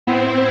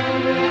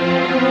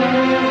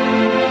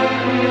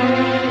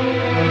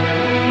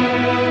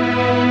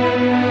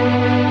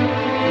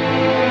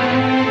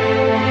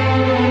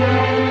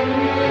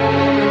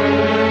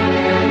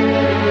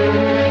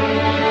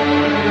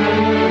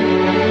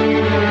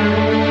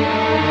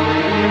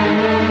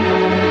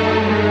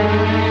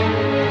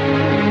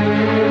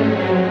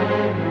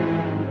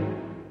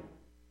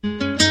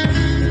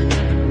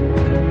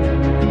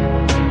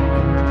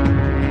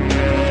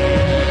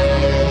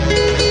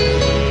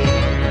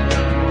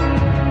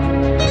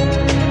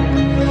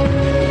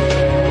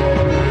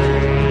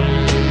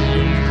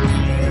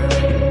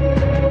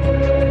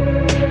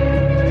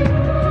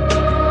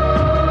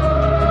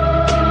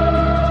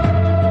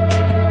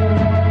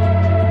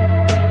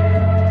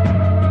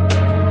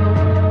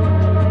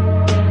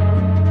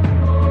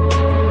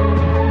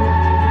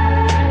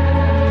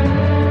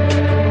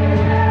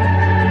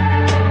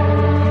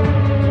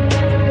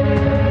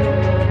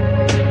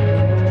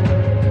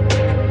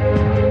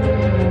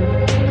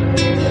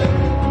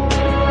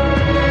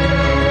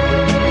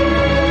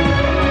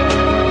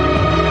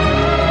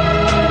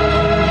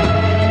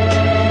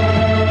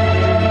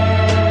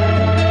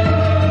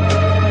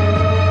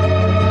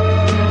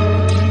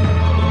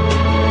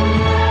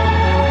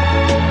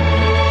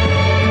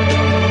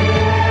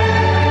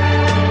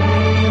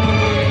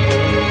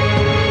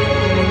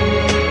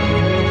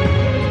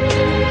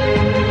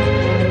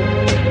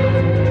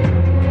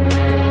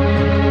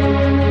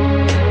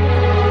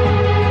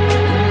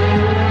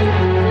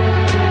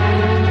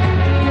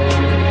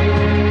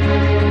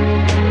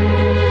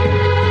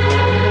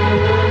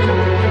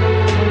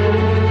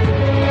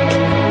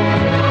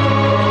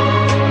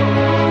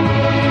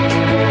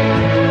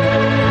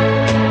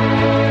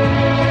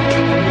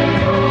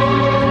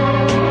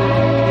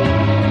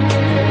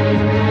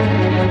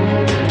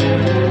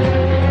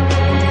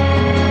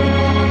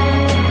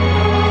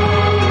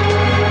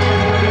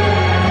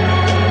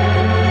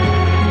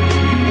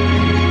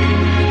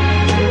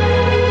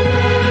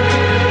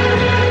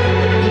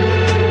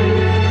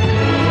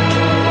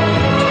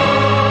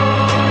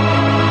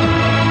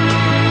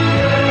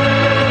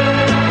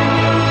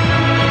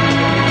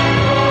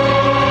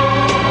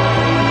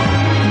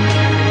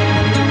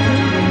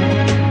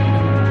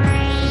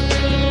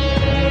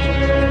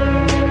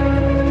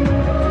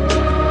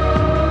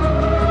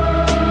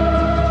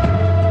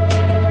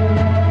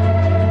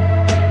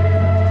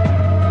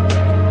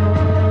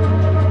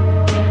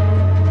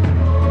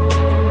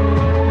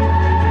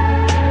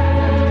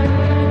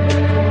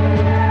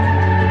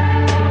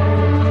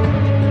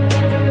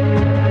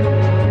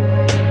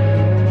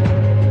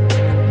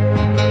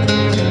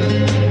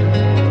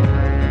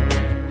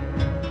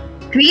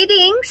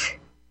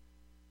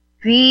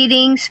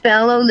Greetings,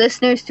 fellow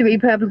listeners to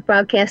Republic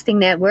Broadcasting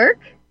Network.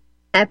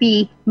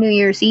 Happy New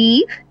Year's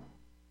Eve.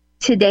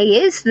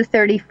 Today is the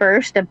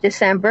 31st of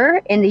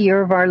December in the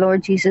year of our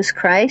Lord Jesus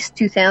Christ,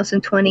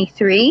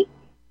 2023.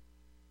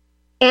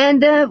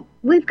 And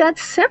we've got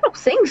several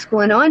things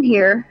going on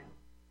here.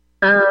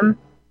 Let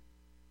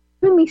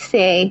me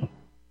see.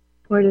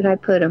 Where did I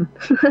put them?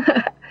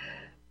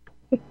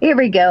 Here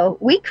we go.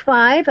 Week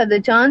 5 of the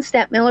John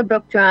Stott Miller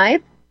Book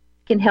Drive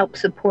can help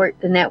support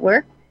the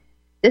network.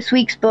 This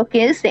week's book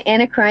is The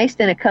Antichrist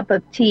and a Cup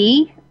of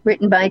Tea,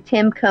 written by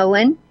Tim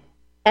Cohen.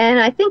 And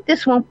I think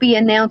this won't be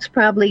announced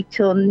probably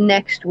till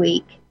next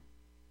week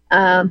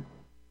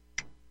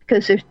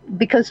because of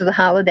the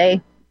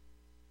holiday.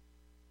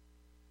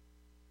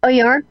 Oh,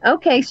 you are?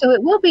 Okay, so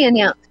it will be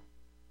announced.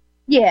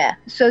 Yeah,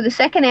 so the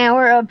second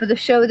hour of the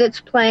show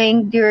that's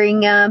playing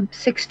during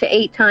 6 to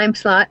 8 time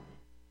slot,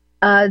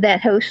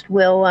 that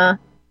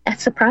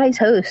surprise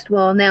host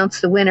will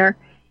announce the winner.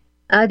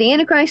 The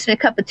Antichrist and a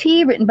Cup of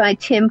Tea, written by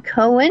Tim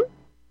Cohen.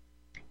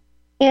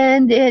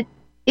 And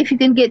if you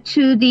can get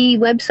to the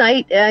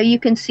website, you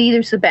can see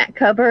there's the back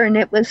cover, and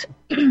it was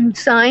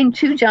signed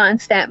to John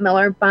Stott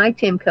Miller by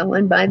Tim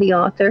Cohen, by the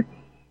author.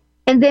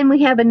 And then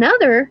we have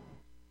another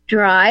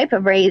drive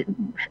of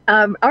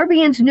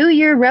RBN's New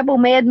Year Rebel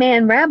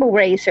Madman Rabble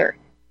Raiser.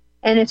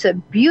 And it's a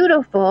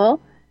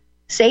beautiful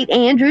St.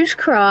 Andrew's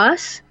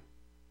Cross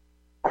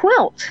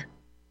quilt,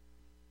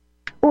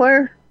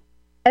 or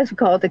as we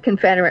call it, the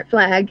Confederate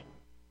flag.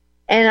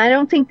 And I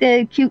don't think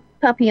the cute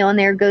puppy on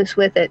there goes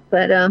with it,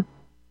 but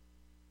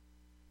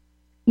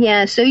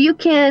yeah, so you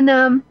can,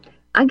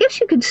 I guess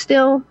you could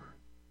still,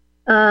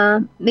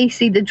 let me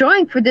see, the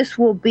drawing for this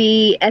will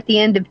be at the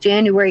end of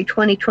January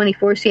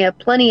 2024, so you have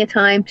plenty of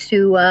time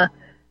to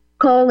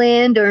call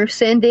in or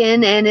send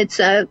in, and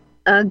it's a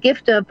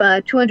gift of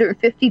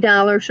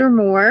 $250 or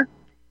more.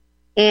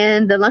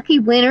 And the lucky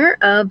winner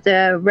of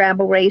the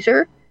Rabble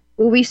Raiser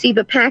will receive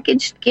a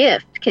packaged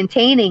gift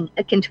containing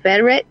a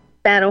Confederate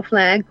battle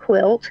flag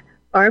quilt,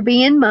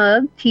 RBN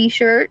mug,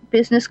 t-shirt,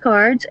 business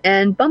cards,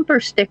 and bumper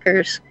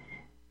stickers.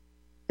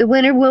 The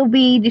winner will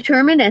be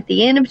determined at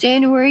the end of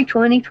January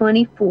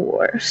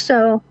 2024.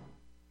 So,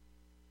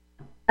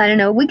 I don't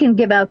know, we can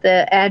give out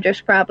the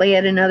address probably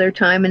at another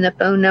time and the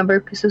phone number,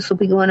 because this will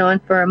be going on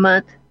for a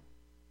month.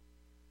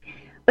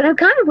 But I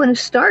kind of want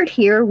to start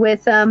here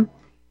with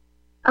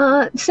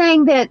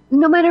saying that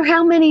no matter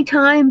how many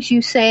times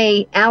you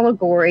say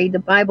allegory, the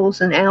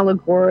Bible's an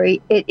allegory,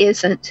 it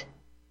isn't.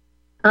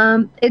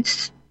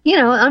 It's,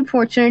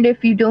 unfortunate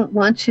if you don't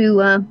want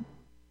to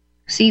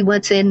see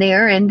what's in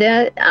there. And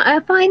I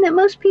find that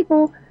most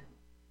people,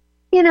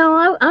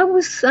 I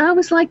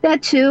was like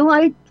that too.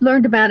 I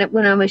learned about it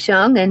when I was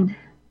young, and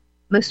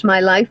most of my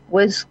life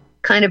was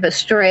kind of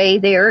astray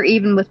there,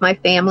 even with my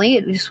family.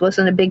 It just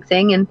wasn't a big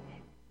thing. And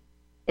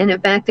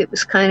in fact, it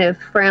was kind of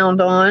frowned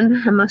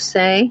on, I must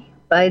say,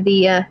 by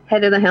the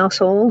head of the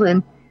household.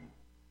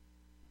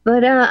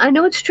 But I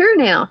know it's true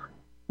now.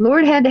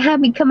 Lord had to have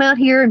me come out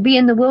here and be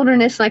in the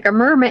wilderness like a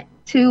hermit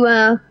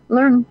to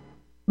learn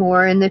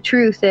more in the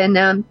truth.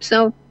 And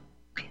so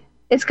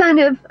it's kind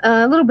of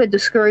a little bit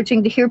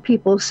discouraging to hear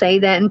people say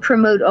that and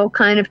promote all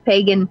kind of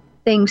pagan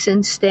things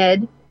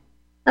instead.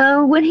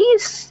 When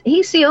he's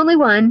the only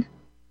one.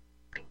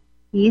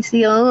 He's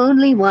the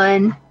only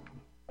one.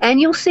 And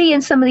you'll see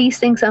in some of these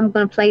things I'm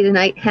going to play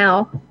tonight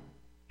how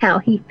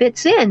he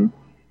fits in.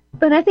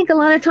 But I think a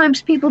lot of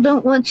times people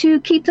don't want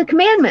to keep the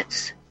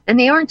commandments, and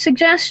they aren't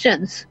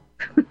suggestions.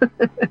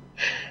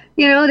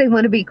 They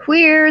want to be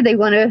queer. They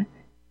want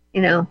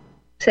to,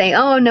 say,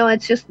 oh, no,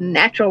 it's just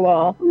natural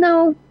law.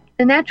 No,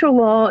 the natural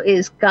law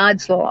is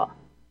God's law.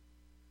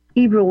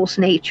 He rules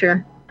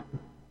nature.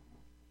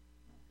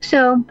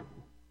 So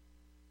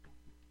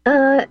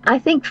I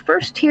think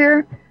first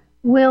here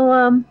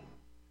we'll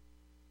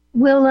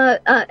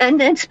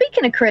and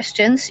speaking of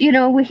Christians,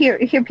 we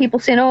hear people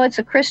saying, oh, it's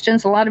the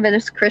Christians. A lot of it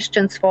is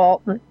Christians'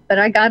 fault. But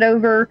I got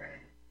over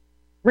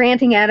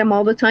ranting at them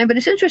all the time. But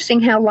it's interesting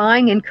how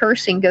lying and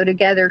cursing go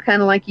together,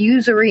 kind of like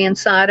usury and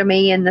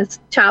sodomy and the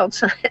child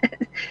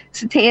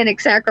satanic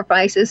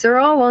sacrifices. They're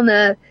all on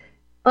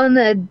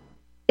the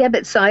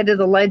debit side of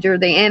the ledger,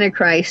 the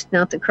Antichrist,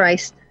 not the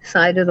Christ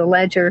side of the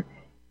ledger.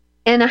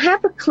 And I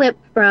have a clip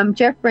from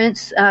Jeff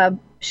Brent's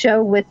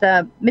show with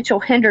Mitchell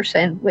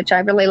Henderson, which I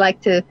really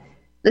like to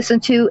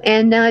listen to,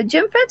 and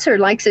Jim Fetzer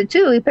likes it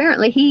too.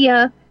 Apparently he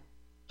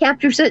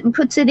captures it and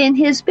puts it in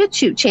his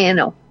BitChute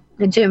channel,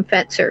 Jim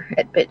Fetzer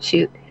at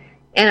BitChute,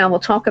 and I will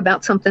talk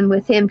about something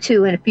with him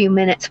too in a few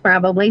minutes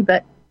probably.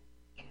 But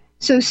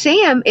so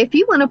Sam, if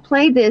you want to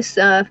play this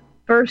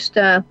first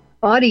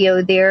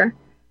audio there,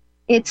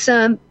 it's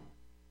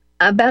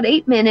about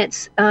 8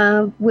 minutes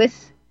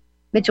with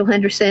Mitchell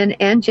Henderson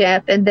and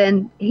Jeff, and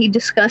then he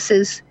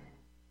discusses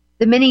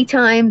the many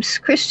times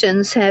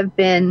Christians have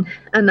been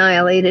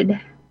annihilated,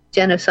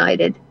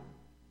 genocided.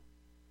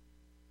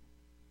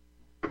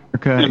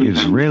 America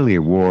is really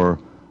a war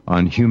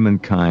on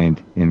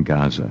humankind in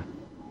Gaza.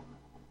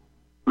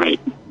 Right.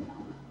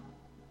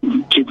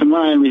 Keep in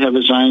mind, we have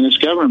a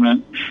Zionist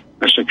government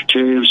Our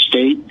Secretary of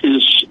State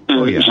is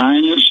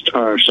Zionist.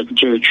 Our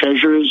Secretary of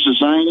Treasury is a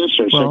Zionist.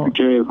 Our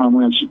Secretary of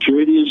Homeland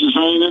Security is a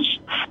Zionist.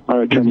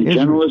 Our Attorney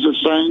General is a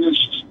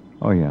Zionist.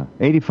 Oh, yeah.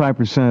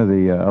 85% of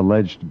the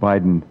alleged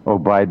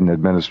Biden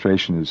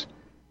administration is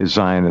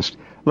Zionist.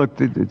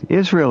 Look,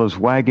 Israel is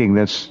wagging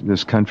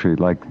this country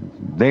like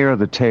they are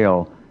the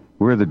tail,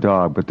 we're the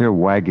dog, but they're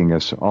wagging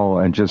us all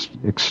and just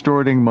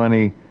extorting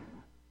money.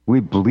 We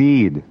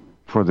bleed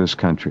for this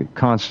country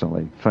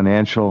constantly.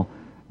 Financial,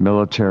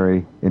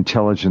 military,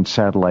 intelligence,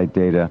 satellite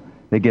data.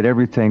 They get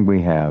everything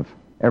we have.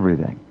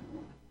 Everything.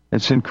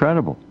 It's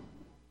incredible.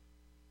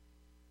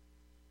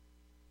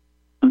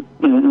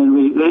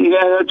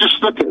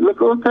 Just look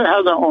at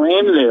how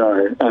lame they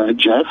are,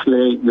 Jeff.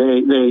 They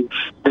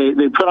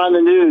put on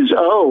the news.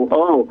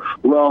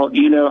 Well,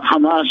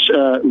 Hamas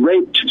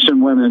raped some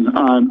women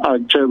on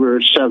October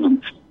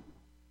 7th.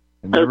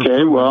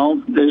 Okay, well,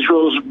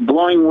 Israel's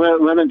blowing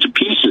women to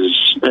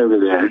pieces over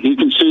there. You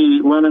can see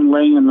women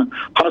laying in the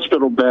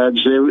hospital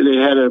beds. They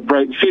had a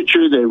bright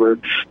future. They were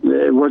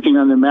working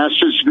on their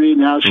master's degree.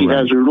 Now she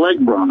has her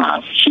leg blown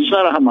off. She's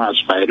not a Hamas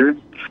fighter.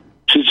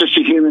 She's just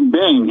a human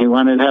being who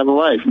wanted to have a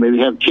life, maybe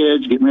have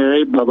kids, get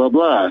married, blah, blah,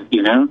 blah,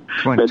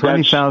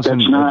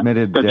 20,000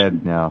 admitted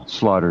dead now,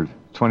 slaughtered.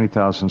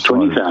 20,000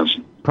 slaughtered.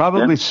 20,000.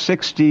 Probably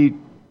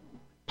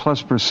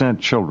 60+%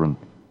 children,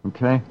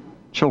 okay?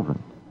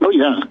 Children. Oh,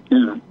 yeah,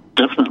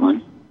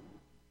 definitely.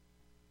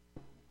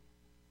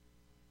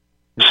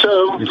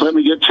 So, let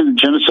me get to the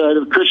genocide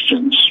of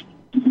Christians.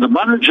 The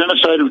modern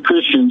genocide of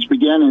Christians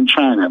began in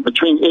China.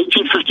 Between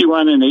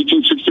 1851 and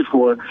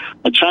 1864,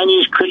 a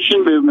Chinese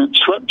Christian movement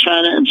swept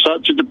China and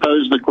sought to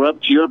depose the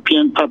corrupt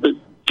European puppet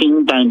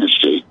Qing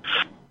dynasty.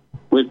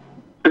 With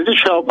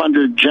British help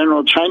under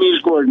General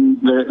Chinese Gordon,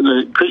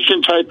 the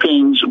Christian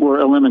Taipings were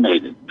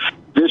eliminated.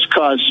 This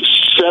cost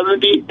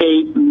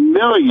 78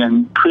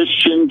 million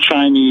Christian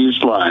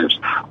Chinese lives.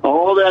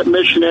 All that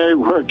missionary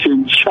work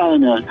in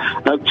China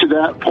up to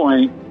that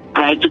point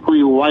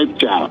practically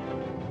wiped out.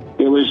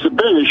 It was the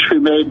British who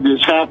made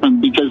this happen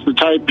because the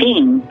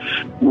Taiping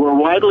were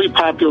widely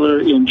popular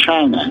in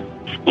China,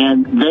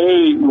 and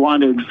they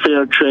wanted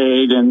fair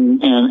trade and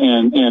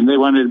they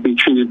wanted to be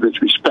treated with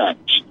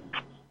respect,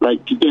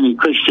 like any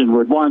Christian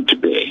would want to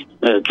be.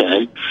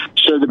 Okay,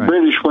 so the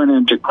British went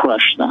in to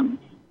crush them.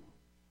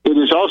 It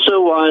is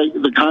also why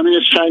the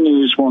Communist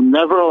Chinese will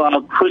never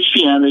allow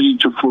Christianity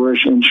to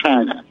flourish in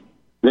China.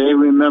 They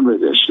remember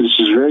this. This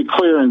is very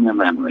clear in their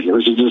memory. It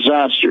was a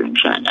disaster in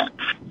China.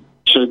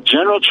 So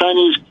General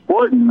Chinese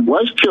Gordon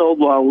was killed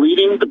while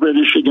leading the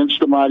British against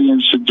the Mahdi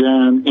in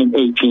Sudan in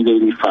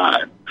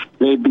 1885.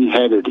 They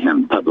beheaded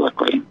him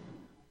publicly.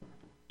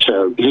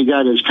 So he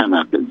got his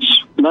comeuppance.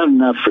 Not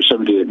enough for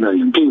 78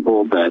 million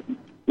people, but,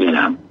 he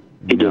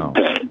didn't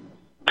pay.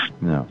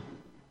 No.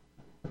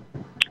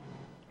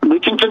 We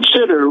can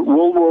consider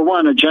World War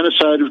I a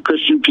genocide of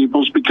Christian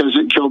peoples because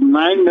it killed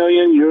 9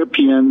 million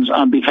Europeans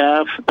on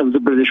behalf of the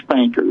British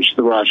bankers,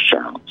 the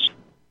Rothschilds.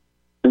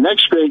 The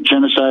next great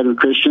genocide of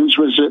Christians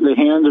was at the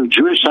hand of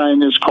Jewish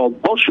Zionists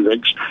called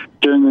Bolsheviks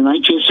during the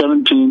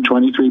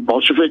 1917-23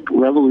 Bolshevik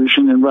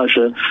Revolution in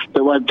Russia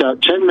that wiped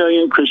out 10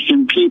 million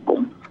Christian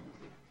people.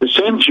 The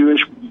same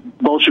Jewish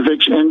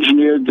Bolsheviks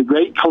engineered the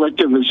Great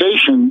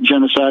Collectivization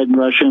genocide in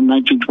Russia in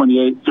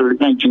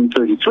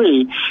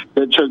 1928-1933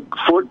 that took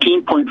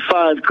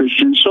 14.5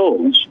 Christian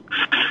souls.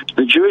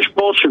 The Jewish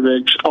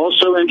Bolsheviks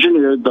also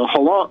engineered the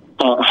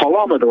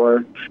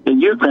Holodomor in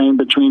Ukraine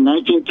between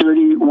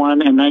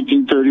 1931 and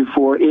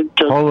 1934. It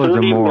took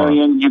 30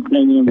 million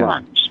Ukrainian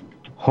lives.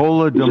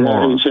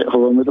 Holodomor. Is it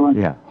Holodomor?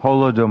 Yeah,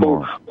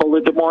 Holodomor.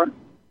 Holodomor?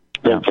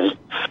 Yeah. Okay.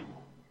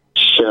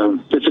 So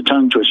it's a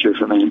tongue twister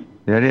for me.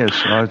 It is.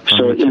 So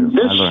in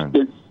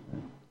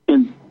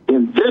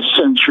this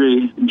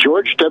century,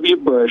 George W.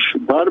 Bush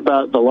brought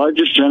about the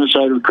largest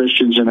genocide of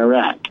Christians in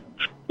Iraq.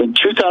 In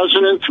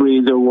 2003,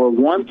 there were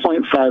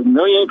 1.5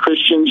 million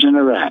Christians in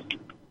Iraq.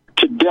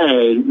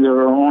 Today,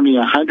 there are only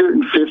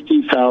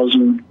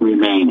 150,000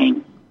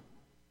 remaining.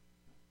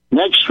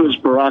 Next was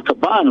Barack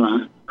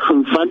Obama,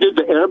 who funded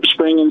the Arab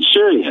Spring in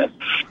Syria.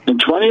 In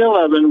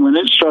 2011, when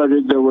it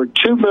started, there were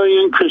 2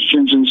 million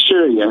Christians in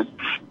Syria,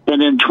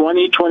 and in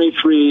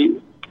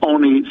 2023,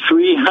 only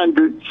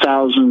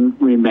 300,000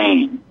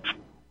 remain.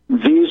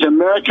 These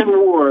American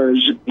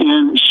wars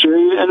in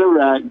Syria and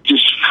Iraq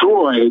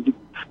destroyed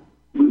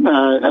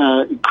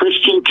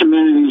Christian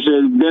communities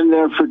that had been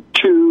there for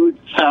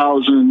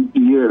 2,000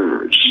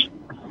 years.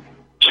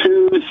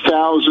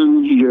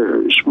 2,000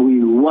 years.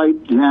 We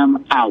wiped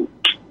them out.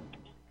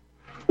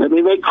 Let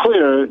me make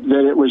clear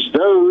that it was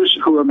those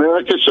who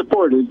America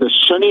supported, the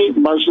Sunni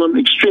Muslim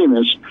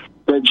extremists,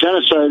 that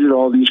genocided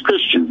all these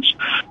Christians.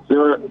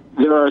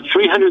 There are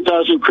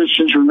 300,000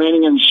 Christians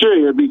remaining in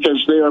Syria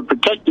because they are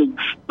protected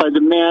by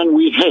the man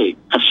we hate,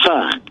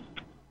 Assad.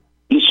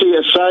 You see,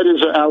 Assad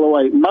is an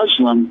Alawite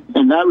Muslim,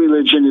 and that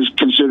religion is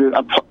considered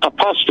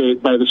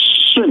apostate by the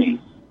Sunni.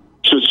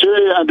 So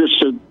Syria under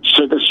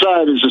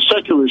Assad is a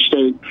secular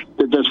state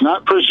that does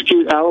not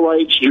persecute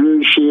Alawites,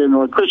 Jews, Shia,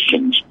 nor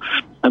Christians.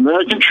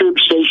 American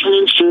troops stationed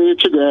in Syria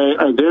today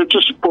are there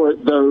to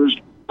support those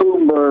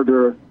who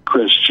murder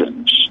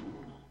Christians.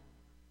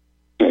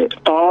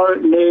 Our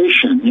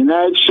nation, the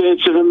United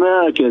States of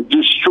America,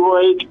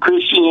 destroyed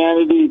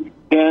Christianity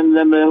in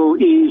the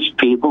Middle East,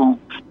 people.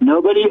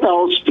 Nobody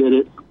else did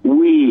it.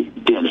 We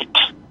did it.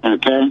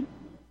 Okay?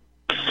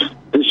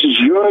 This is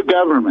your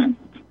government.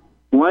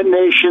 One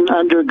nation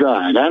under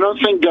God. I don't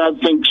think God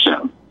thinks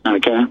so.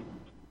 Okay?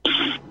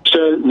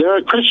 So there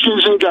are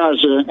Christians in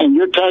Gaza, and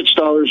your tax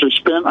dollars are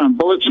spent on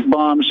bullets and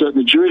bombs that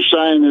the Jewish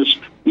Zionists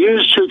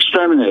use to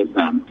exterminate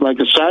them. Like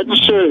Assad in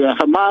Syria,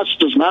 Hamas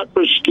does not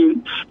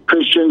persecute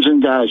Christians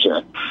in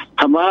Gaza.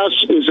 Hamas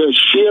is a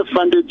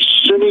Shia-funded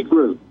Sunni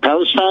group.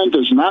 Palestine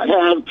does not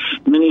have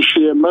many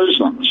Shia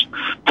Muslims.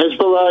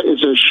 Hezbollah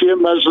is a Shia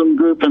Muslim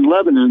group in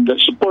Lebanon that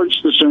supports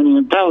the Sunni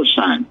in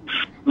Palestine.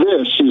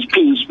 This is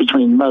peace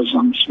between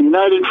Muslims,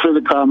 united for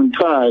the common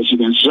cause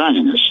against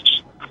Zionists.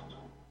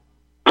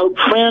 Pope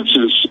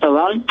Francis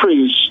allowing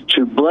priests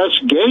to bless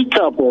gay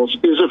couples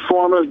is a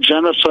form of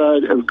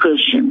genocide of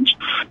Christians.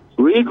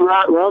 Read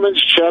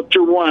Romans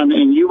chapter 1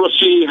 and you will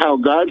see how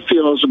God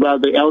feels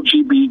about the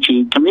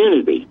LGBT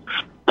community.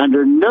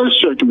 Under no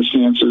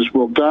circumstances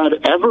will God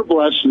ever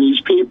bless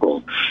these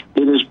people.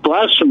 It is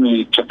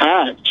blasphemy to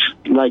act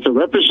like a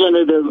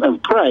representative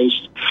of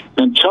Christ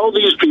and tell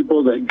these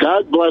people that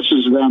God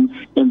blesses them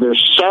in their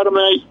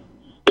sodomite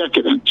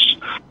decadence.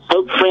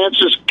 Pope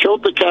Francis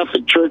killed the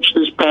Catholic Church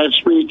this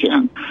past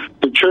weekend.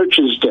 The church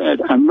is dead.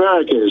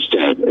 America is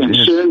dead. And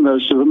soon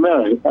most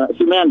of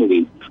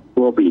humanity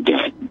will be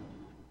dead.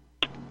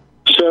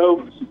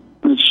 So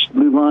let's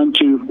move on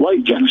to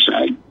white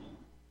genocide.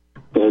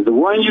 The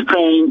war in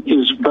Ukraine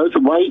is both a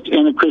white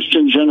and a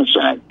Christian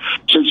genocide.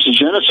 Since the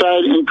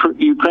genocide in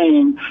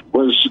Ukraine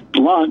was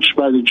launched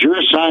by the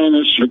Jewish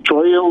Zionist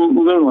Victoria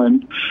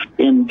Nuland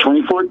in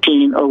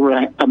 2014, over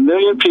 1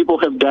 million people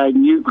have died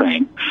in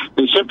Ukraine.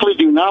 They simply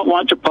do not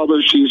want to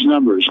publish these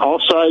numbers. All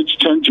sides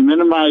tend to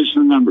minimize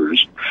the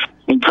numbers.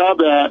 In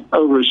combat,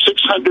 over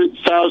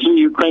 600,000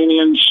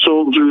 Ukrainian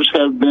soldiers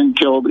have been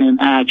killed in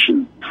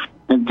action.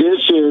 And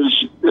this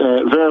is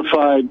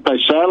verified by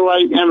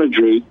satellite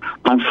imagery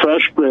on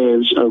fresh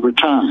graves over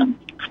time.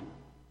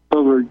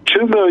 Over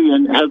 2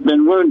 million have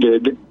been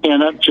wounded,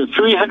 and up to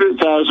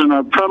 300,000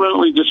 are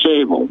permanently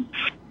disabled.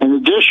 In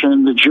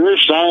addition, the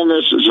Jewish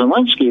Zionist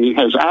Zelensky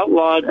has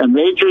outlawed a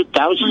major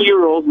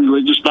 1,000-year-old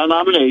religious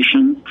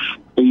denomination,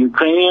 the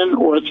Ukrainian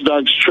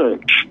Orthodox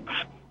Church.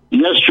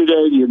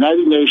 Yesterday, the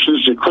United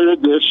Nations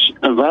declared this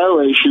a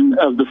violation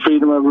of the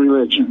freedom of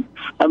religion.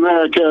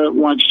 America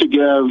wants to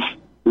give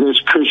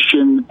this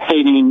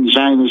Christian-hating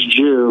Zionist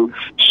Jew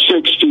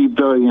 $60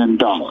 billion,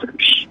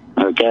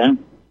 okay?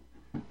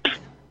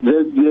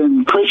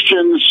 The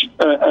Christians,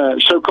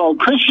 so-called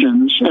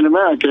Christians in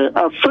America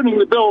are footing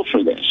the bill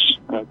for this.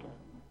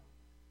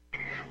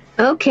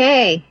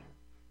 Okay.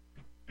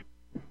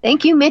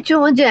 Thank you,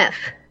 Mitchell and Jeff.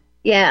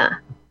 Yeah.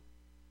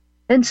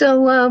 And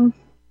so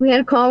we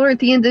had a caller at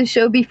the end of the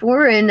show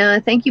before,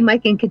 and thank you,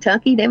 Mike in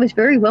Kentucky. That was a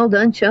very well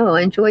done show.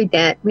 I enjoyed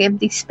that. We have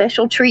these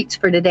special treats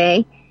for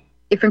today.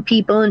 Different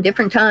people and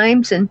different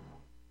times, and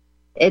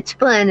it's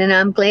fun, and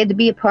I'm glad to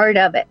be a part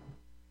of it.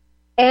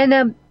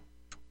 And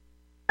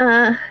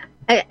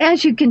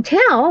as you can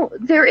tell,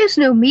 there is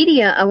no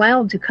media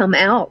allowed to come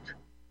out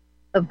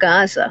of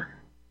Gaza.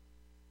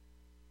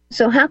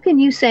 So how can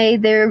you say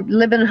they're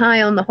living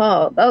high on the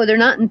hog? Oh, they're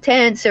not in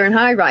tents, they're in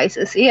high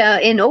rises. Yeah,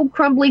 in old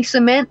crumbly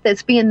cement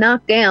that's being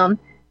knocked down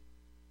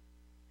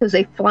because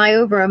they fly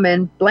over them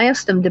and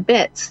blast them to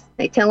bits.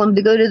 They tell them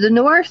to go to the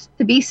north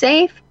to be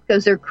safe,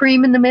 because they're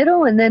cream in the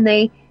middle, and then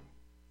they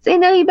say,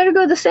 no, you better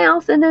go to the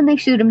south, and then they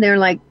shoot them there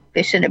like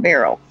fish in a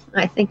barrel.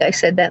 I think I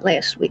said that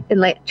last week,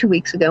 2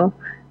 weeks ago,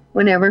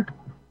 whenever.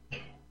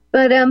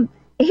 But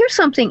here's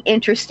something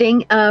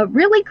interesting,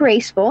 really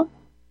graceful.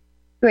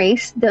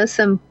 Grace does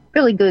some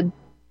really good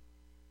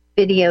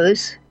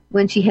videos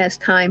when she has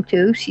time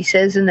to. She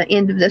says in the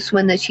end of this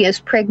one that she has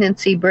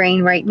pregnancy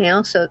brain right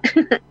now, so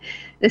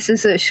this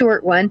is a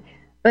short one.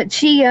 But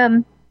she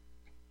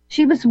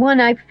was one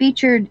I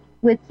featured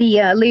with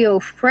the Leo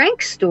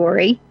Frank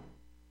story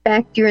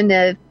back during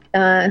the,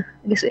 I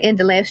guess, end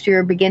of last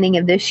year or beginning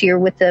of this year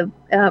with the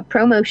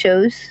promo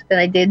shows that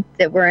I did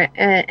that were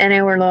an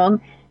hour long.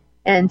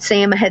 And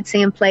I had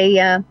Sam play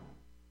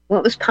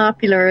what was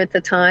popular at the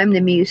time,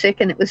 the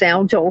music, and it was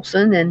Al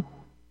Jolson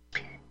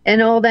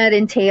and all that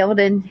entailed.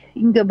 And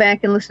you can go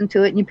back and listen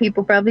to it, and you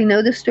people probably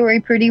know the story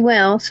pretty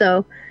well.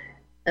 So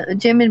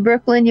Jim in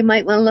Brooklyn, you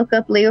might want to look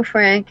up Leo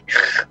Frank.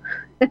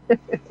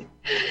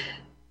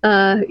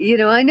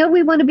 I know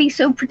we want to be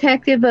so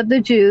protective of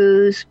the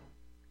Jews,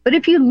 but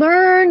if you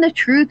learn the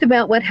truth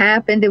about what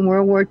happened in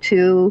World War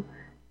II,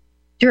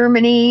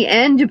 Germany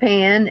and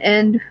Japan,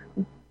 and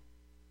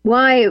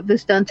why it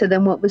was done to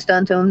them, what was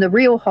done to them, the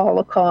real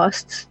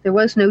Holocausts, there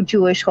was no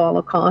Jewish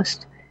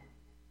Holocaust,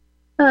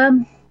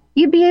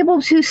 you'd be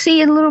able to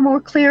see a little more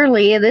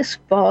clearly this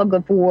fog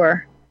of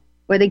war,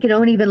 where they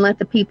don't even let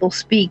the people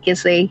speak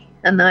as they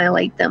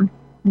annihilate them,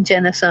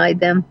 genocide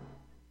them.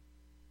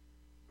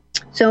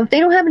 So if they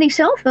don't have any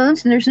cell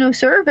phones and there's no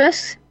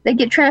service, they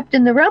get trapped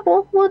in the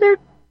rubble, well, they're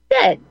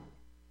dead.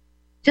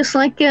 Just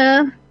like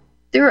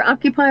their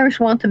occupiers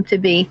want them to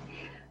be.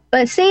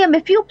 But Sam,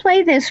 if you'll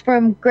play this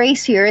from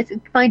Grace here, I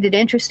find it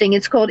interesting.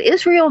 It's called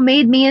Israel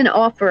Made Me an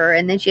Offer,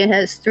 and then she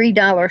has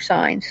 $3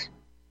 signs.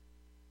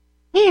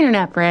 Hey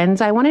Internet friends,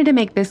 I wanted to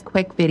make this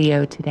quick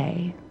video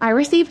today. I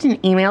received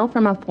an email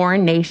from a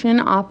foreign nation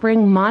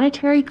offering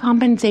monetary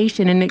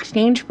compensation in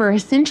exchange for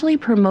essentially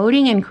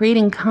promoting and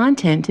creating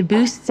content to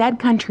boost said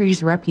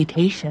country's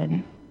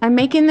reputation. I'm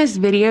making this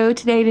video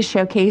today to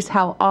showcase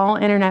how all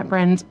Internet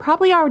friends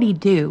probably already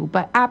do,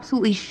 but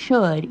absolutely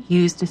should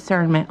use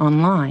discernment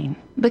online.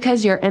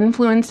 Because your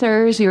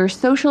influencers, your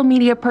social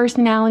media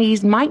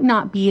personalities might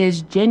not be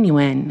as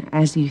genuine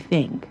as you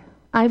think.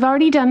 I've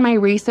already done my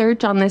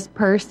research on this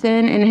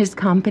person and his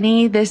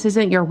company. This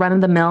isn't your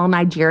run-of-the-mill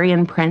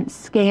Nigerian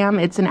prince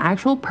scam. It's an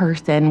actual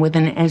person with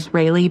an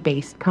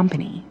Israeli-based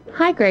company.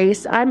 Hi,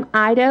 Grace. I'm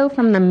Ido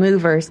from the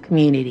Movers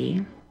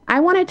community.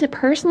 I wanted to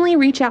personally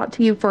reach out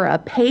to you for a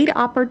paid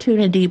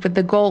opportunity with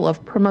the goal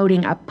of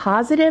promoting a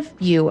positive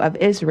view of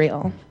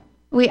Israel.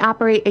 We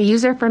operate a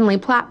user-friendly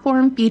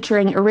platform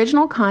featuring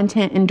original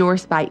content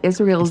endorsed by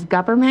Israel's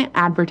government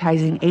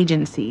advertising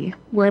agency,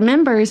 where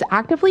members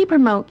actively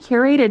promote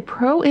curated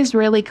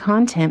pro-Israeli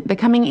content,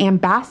 becoming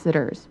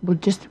ambassadors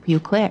with just a few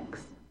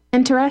clicks.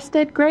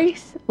 Interested,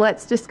 Grace?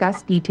 Let's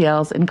discuss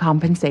details and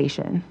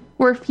compensation.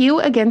 We're few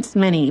against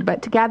many,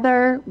 but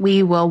together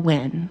we will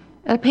win.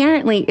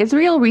 Apparently,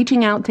 Israel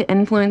reaching out to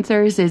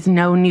influencers is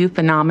no new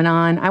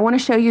phenomenon. I want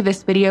to show you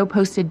this video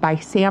posted by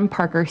Sam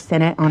Parker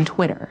Sennett on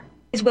Twitter.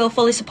 Will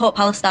fully support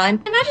Palestine.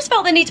 And I just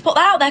felt the need to put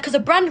that out there because a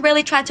brand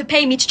really tried to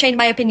pay me to change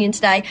my opinion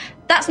today.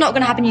 That's not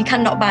going to happen. You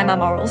cannot buy my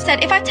morals.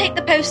 Said if I take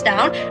the post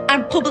down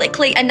and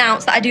publicly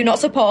announce that I do not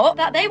support,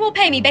 that they will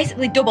pay me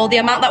basically double the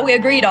amount that we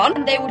agreed on,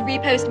 and they would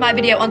repost my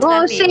video onto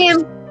their feed.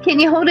 Sam, can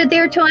you hold it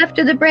there till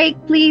after the break,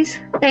 please?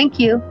 Thank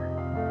you.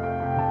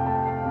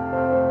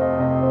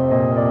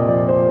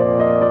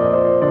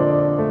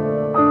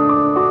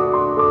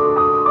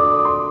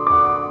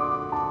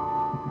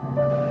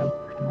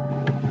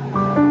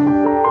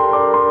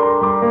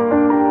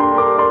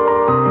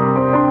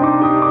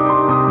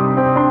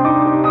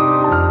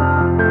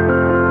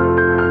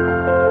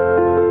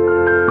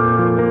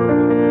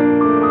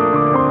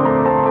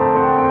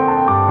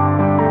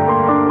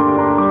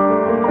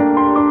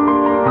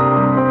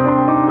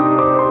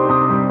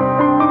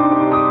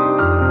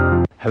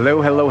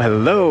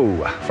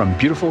 Hello from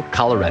beautiful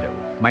Colorado.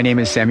 My name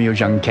is Samuel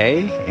Jung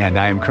Kei, and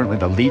I am currently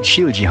the lead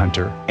Shilajit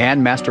hunter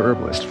and master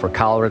herbalist for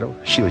Colorado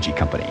Shilajit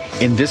Company.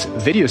 In this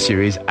video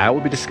series, I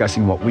will be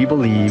discussing what we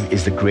believe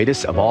is the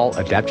greatest of all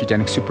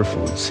adaptogenic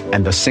superfoods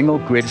and the single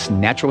greatest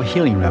natural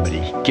healing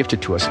remedy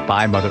gifted to us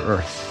by Mother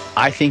Earth.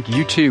 I think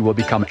you too will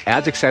become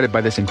as excited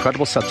by this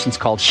incredible substance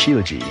called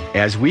Shilajit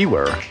as we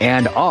were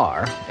and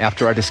are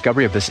after our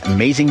discovery of this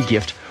amazing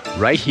gift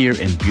right here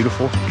in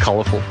beautiful,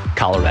 colorful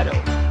Colorado.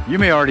 You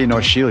may already know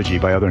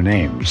Shilajit by other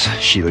names: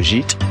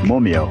 Shilajit,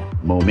 Momio,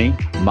 Momi,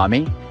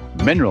 Mami,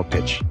 Mineral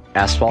Pitch,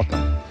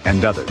 Asphaltum,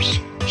 and others.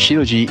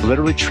 Shilajit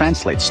literally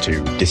translates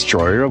to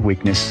destroyer of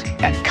weakness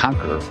and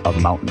conqueror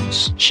of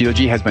mountains.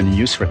 Shilajit has been in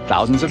use for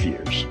thousands of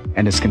years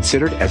and is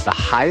considered as the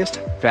highest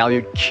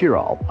valued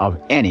cure-all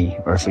of any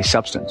earthly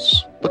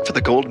substance. Look for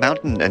the gold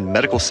mountain and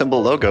medical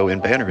symbol logo in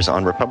banners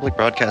on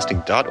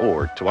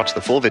republicbroadcasting.org to watch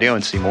the full video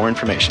and see more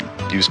information.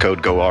 Use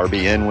code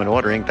GORBN when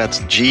ordering. That's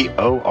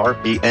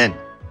GORBN.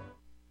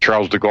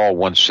 Charles de Gaulle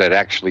once said,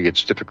 actually,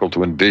 it's difficult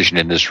to envision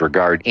in this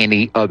regard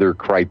any other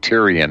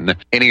criterion,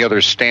 any other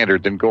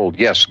standard than gold.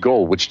 Yes,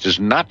 gold, which does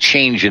not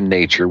change in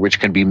nature, which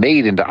can be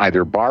made into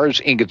either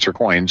bars, ingots, or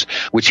coins,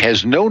 which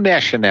has no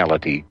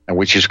nationality, and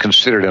which is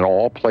considered in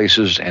all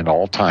places and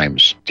all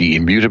times the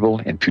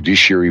immutable and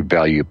fiduciary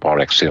value par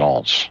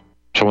excellence.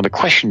 So when the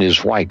question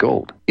is, why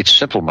gold? It's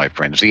simple, my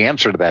friends. The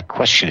answer to that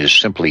question is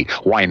simply,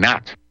 why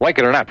not? Like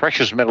it or not,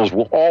 precious metals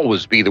will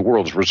always be the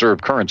world's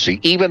reserve currency,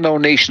 even though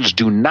nations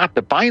do not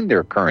define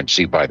their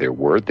currency by their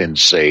worth in,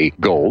 say,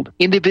 gold.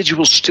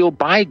 Individuals still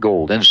buy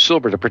gold and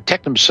silver to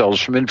protect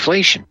themselves from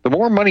inflation. The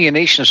more money a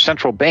nation's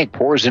central bank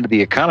pours into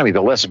the economy,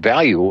 the less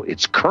valuable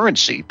its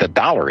currency, the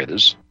dollar,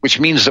 is, which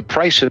means the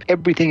price of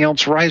everything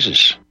else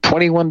rises.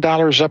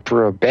 $21 up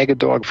for a bag of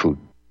dog food.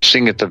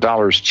 Seeing that the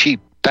dollar's cheap,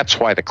 that's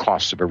why the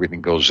cost of everything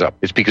goes up.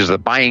 It's because the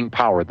buying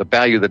power, the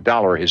value of the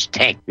dollar has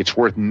tanked. It's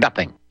worth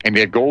nothing. And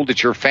yet gold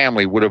that your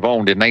family would have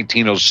owned in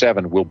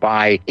 1907 will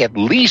buy at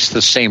least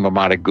the same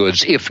amount of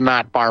goods, if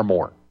not far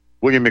more.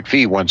 William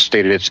McFee once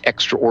stated, it's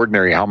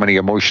extraordinary how many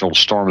emotional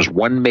storms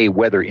one may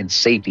weather in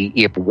safety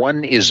if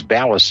one is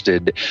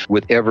ballasted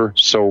with ever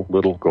so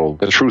little gold.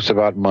 The truth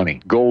about money.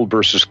 Gold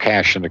versus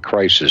cash in a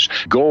crisis.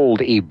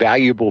 Gold, a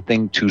valuable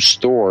thing to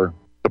store.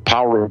 The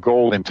power of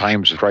gold in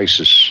times of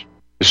crisis.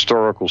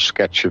 Historical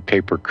sketch of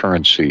paper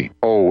currency.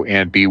 Oh,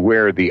 and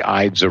beware the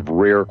Ides of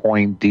rare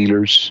coin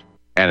dealers.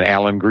 And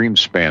Alan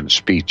Greenspan's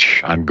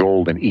speech on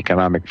gold and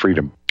economic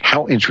freedom.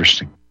 How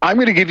interesting. I'm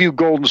going to give you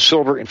gold and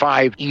silver in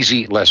 5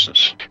 easy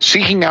lessons.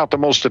 Seeking out the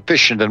most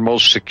efficient and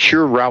most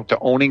secure route to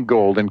owning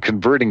gold and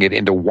converting it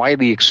into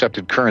widely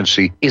accepted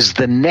currency is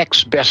the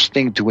next best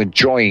thing to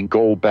enjoying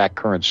gold-backed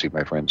currency,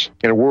 my friends.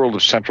 In a world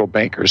of central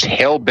bankers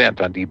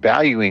hell-bent on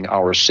devaluing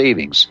our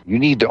savings, you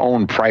need to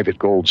own private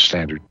gold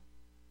standard.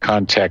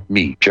 Contact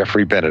me,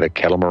 Jeffrey Bennett at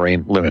Kettle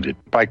Moraine Limited,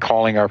 by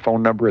calling our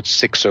phone number at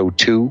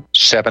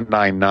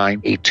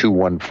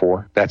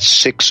 602-799-8214. That's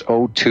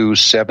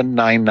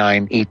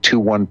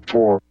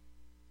 602-799-8214.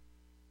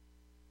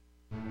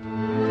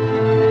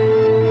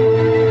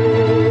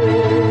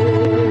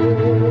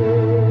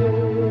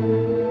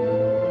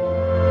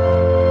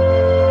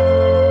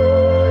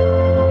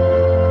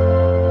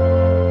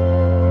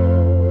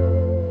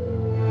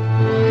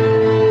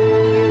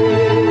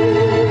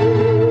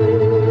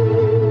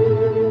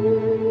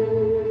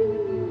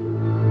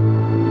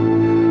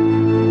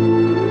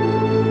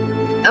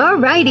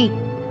 Alrighty,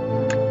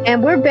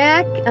 and we're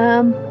back.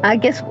 I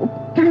guess we'll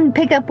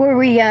pick up where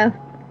we or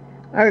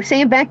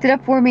Sam backed it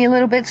up for me a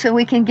little bit so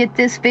we can get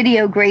this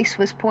video Grace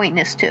was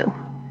pointing us to.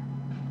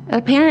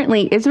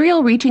 Apparently,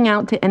 Israel reaching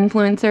out to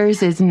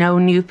influencers is no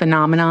new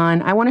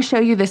phenomenon. I want to show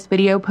you this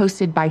video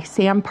posted by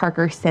Sam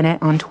Parker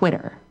Sennett on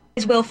Twitter.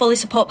 Will fully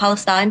support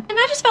Palestine. And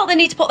I just felt the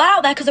need to put that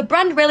out there because a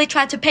brand really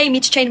tried to pay me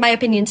to change my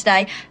opinion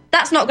today.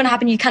 That's not going to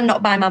happen. You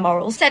cannot buy my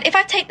morals. Said if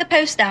I take the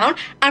post down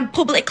and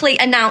publicly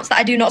announce that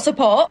I do not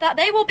support, that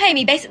they will pay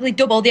me basically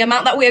double the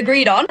amount that we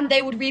agreed on, and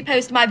they would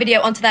repost my video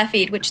onto their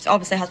feed, which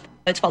obviously has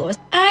loads of followers.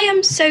 I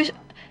am so...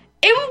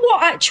 In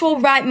what actual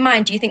right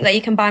mind do you think that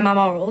you can buy my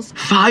morals?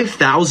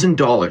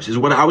 $5,000 is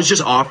what I was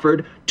just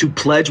offered to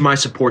pledge my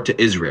support to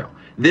Israel.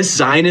 This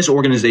Zionist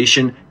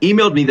organization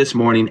emailed me this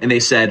morning and they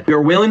said, we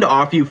are willing to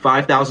offer you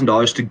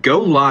 $5,000 to go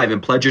live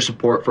and pledge your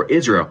support for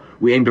Israel.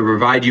 We aim to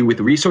provide you with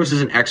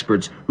resources and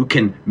experts who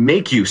can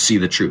make you see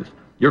the truth.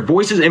 Your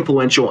voice is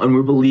influential and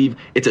we believe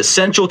it's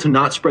essential to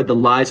not spread the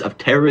lies of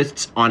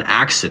terrorists on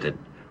accident.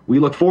 We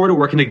look forward to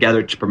working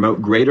together to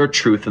promote greater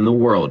truth in the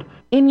world.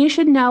 And you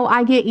should know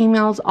I get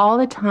emails all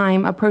the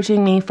time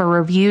approaching me for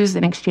reviews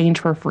in exchange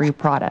for free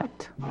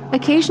product.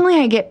 Occasionally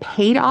I get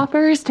paid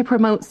offers to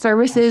promote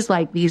services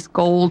like these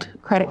gold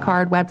credit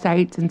card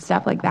websites and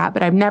stuff like that,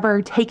 but I've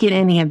never taken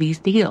any of these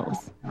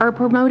deals or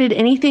promoted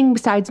anything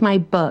besides my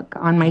book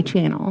on my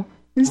channel.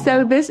 And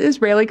so this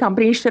Israeli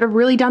company should have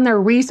really done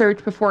their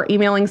research before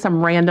emailing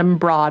some random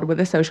broad with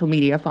a social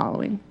media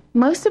following.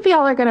 Most of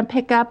y'all are going to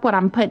pick up what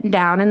I'm putting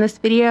down in this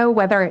video,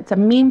 whether it's a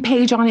meme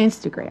page on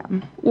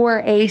Instagram or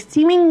a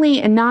seemingly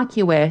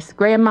innocuous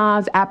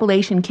Grandma's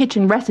Appalachian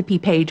Kitchen recipe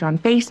page on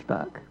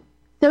Facebook.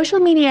 Social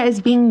media is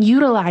being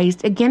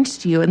utilized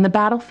against you in the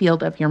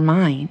battlefield of your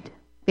mind.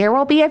 There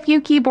will be a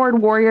few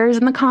keyboard warriors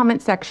in the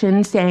comment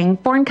section saying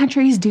foreign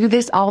countries do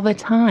this all the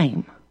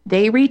time.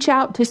 They reach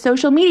out to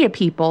social media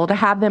people to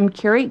have them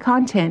curate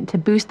content to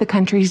boost the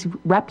country's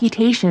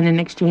reputation in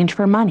exchange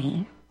for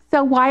money.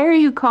 So why are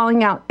you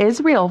calling out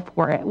Israel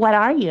for it? What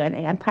are you, an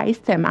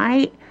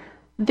anti-Semite?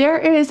 There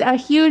is a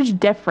huge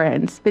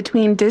difference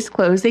between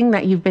disclosing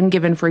that you've been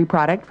given free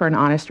product for an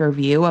honest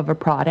review of a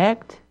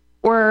product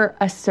or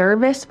a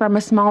service from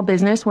a small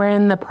business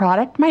wherein the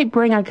product might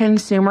bring a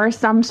consumer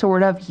some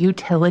sort of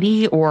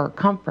utility or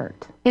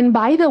comfort. And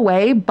by the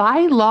way,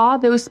 by law,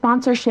 those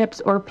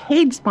sponsorships or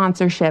paid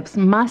sponsorships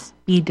must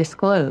be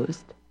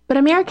disclosed. But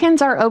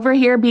Americans are over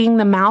here being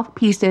the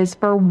mouthpieces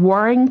for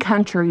warring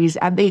countries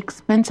at the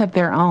expense of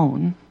their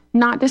own,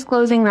 not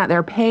disclosing that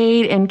they're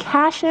paid and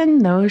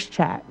cashing those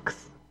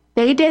checks.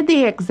 They did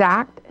the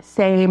exact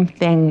same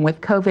thing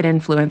with COVID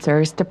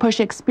influencers to push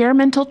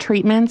experimental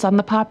treatments on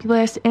the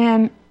populace,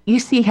 and you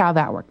see how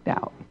that worked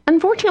out.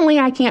 Unfortunately,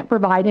 I can't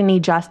provide any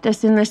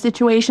justice in this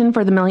situation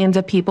for the millions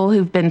of people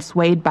who've been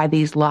swayed by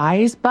these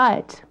lies,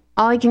 but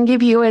all I can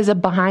give you is a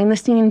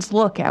behind-the-scenes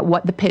look at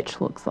what the pitch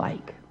looks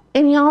like.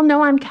 And y'all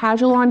know I'm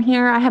casual on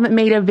here. I haven't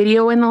made a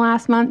video in the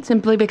last month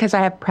simply because I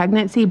have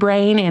pregnancy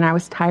brain and I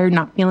was tired,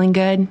 not feeling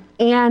good.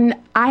 And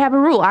I have a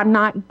rule. I'm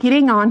not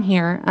getting on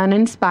here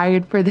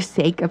uninspired for the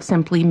sake of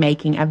simply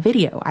making a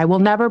video. I will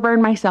never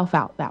burn myself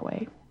out that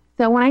way.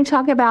 So when I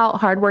talk about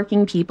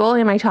hardworking people,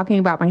 am I talking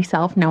about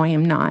myself? No, I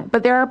am not.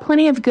 But there are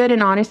plenty of good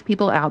and honest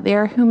people out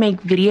there who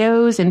make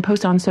videos and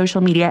post on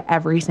social media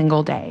every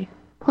single day.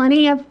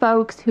 Plenty of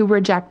folks who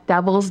reject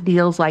devil's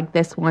deals like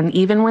this one,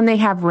 even when they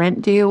have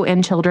rent due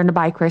and children to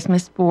buy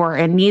Christmas for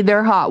and need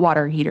their hot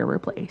water heater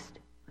replaced.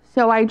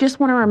 So I just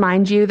want to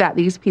remind you that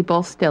these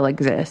people still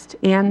exist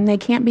and they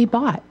can't be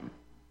bought.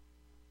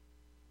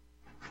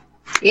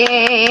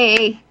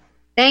 Yay!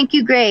 Thank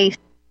you, Grace.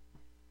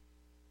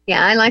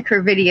 Yeah, I like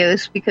her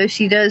videos because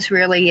she does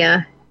really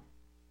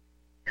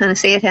kind of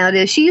say it how it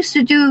is. She used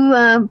to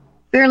do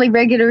fairly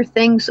regular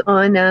things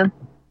on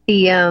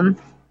the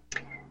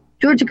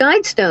Georgia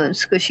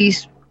Guidestones because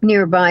she's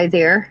nearby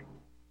there.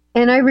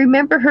 And I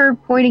remember her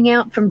pointing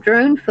out from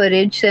drone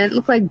footage that it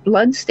looked like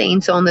blood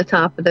stains on the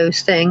top of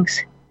those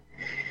things.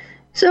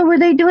 So were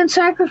they doing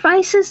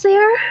sacrifices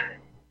there?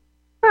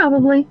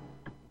 Probably.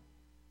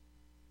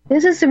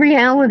 This is the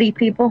reality,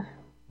 people.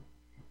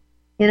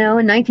 In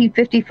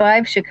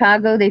 1955,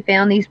 Chicago, they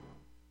found these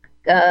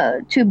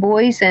 2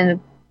 boys and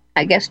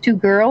I guess 2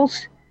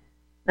 girls,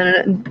 I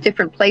don't know,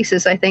 different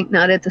places, I think,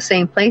 not at the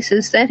same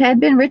places, that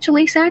had been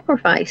ritually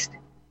sacrificed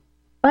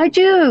by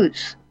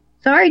Jews.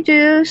 Sorry,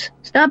 Jews,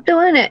 stop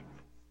doing it.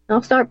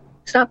 I'll stop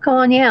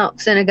calling you out,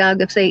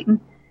 synagogue of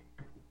Satan.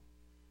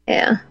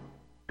 Yeah.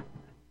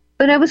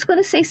 But I was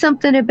going to say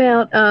something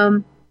about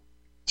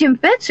Jim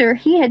Fetzer.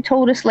 He had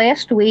told us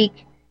last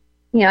week,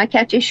 I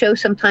catch his show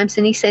sometimes,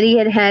 and he said he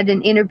had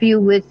an interview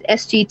with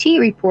SGT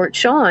Report,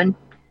 Sean,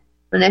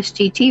 on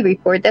SGT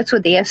Report. That's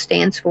what the S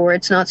stands for.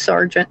 It's not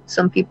Sergeant.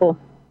 Some people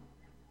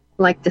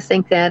like to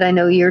think that. I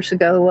know years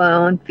ago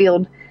on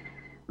Field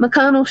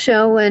McConnell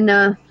show,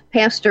 and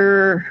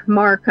Pastor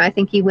Mark, I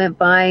think he went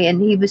by,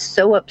 and he was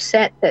so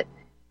upset that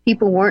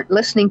people weren't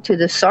listening to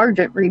the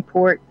Sergeant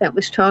Report that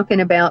was talking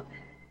about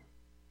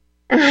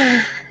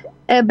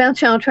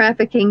child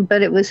trafficking,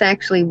 but it was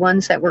actually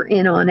ones that were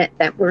in on it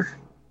that were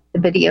the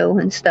video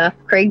and stuff.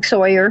 Craig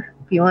Sawyer,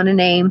 if you want a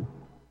name.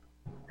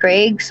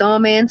 Craig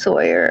Sawman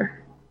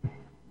Sawyer.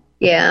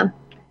 Yeah.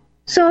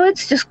 So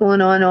it's just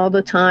going on all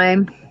the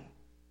time.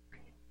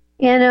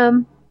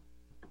 And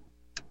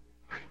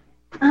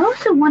I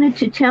also wanted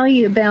to tell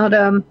you about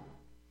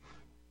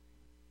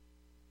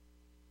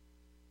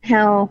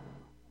how,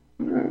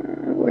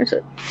 where's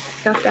it?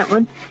 Got that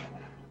one.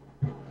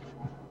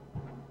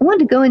 I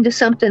wanted to go into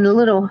something a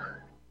little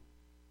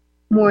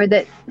more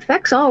that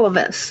affects all of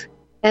us.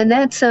 And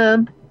that's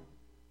both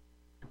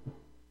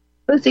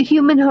the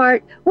human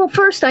heart. Well,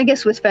 first, I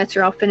guess with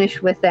Fetzer, I'll finish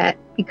with that,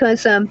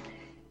 because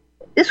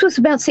this was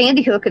about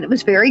Sandy Hook, and it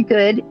was very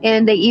good.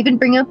 And they even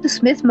bring up the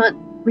Smith-Mundt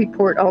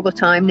report all the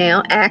time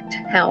now,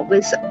 how it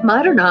was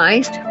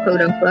modernized,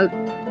 quote unquote.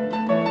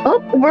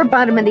 Oh, we're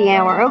bottom of the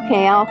hour.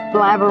 Okay, I'll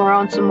blabber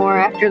on some more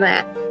after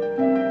that.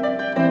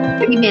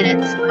 30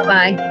 minutes.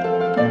 Bye-bye.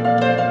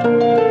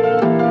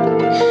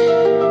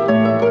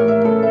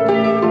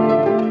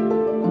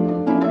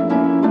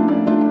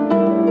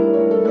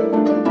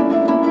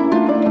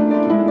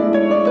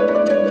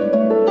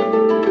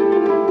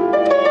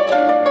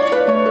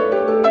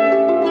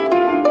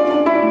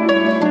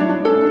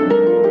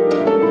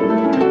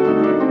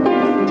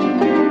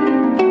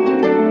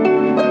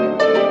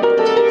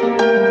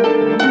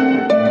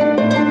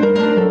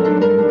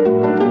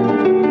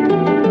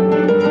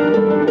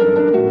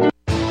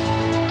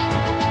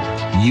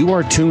 You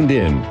are tuned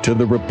in to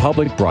the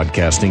Republic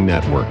Broadcasting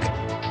Network.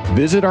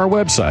 Visit our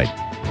website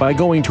by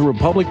going to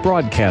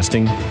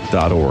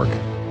republicbroadcasting.org.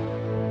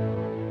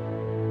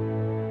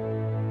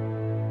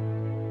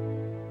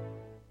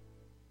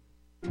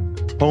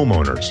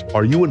 Homeowners,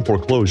 are you in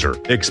foreclosure,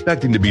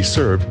 expecting to be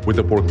served with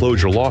a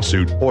foreclosure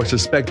lawsuit, or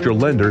suspect your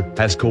lender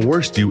has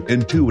coerced you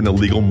into an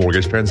illegal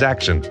mortgage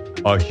transaction?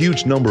 A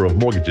huge number of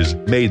mortgages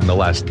made in the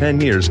last 10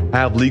 years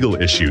have legal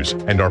issues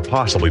and are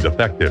possibly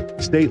defective.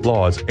 State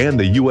laws and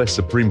the U.S.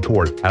 Supreme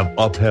Court have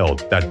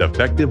upheld that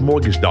defective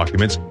mortgage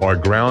documents are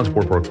grounds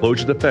for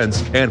foreclosure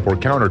defense and for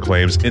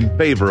counterclaims in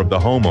favor of the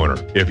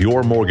homeowner. If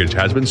your mortgage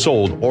has been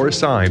sold or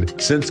assigned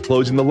since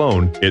closing the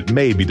loan, it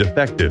may be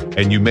defective,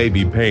 and you may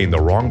be paying the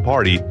wrong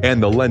party,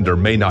 and the lender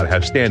may not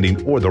have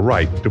standing or the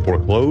right to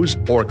foreclose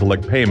or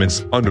collect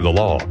payments under the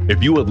law.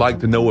 If you would like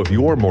to know if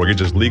your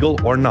mortgage is legal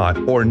or not,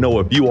 or know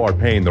if you are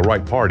paying the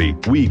right party,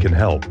 we can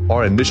help.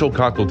 Our initial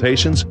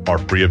consultations are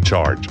free of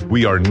charge.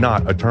 We are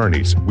not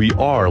attorneys. We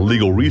are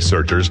legal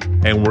researchers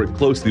and work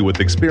closely with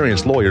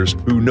experienced lawyers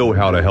who know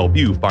how to help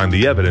you find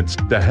the evidence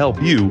to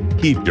help you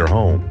keep your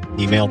home.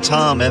 Email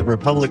Tom at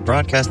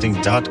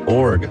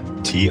republicbroadcasting.org.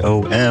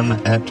 TOM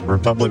at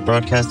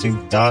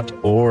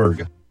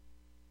republicbroadcasting.org.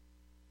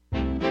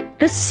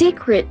 The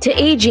secret to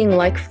aging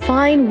like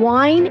fine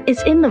wine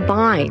is in the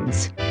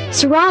vines.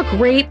 Syrah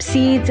grape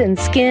seeds and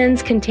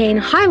skins contain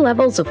high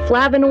levels of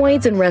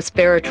flavonoids and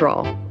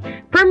resveratrol.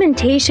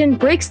 Fermentation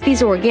breaks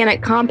these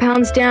organic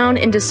compounds down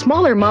into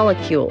smaller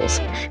molecules,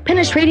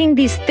 penetrating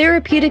these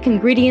therapeutic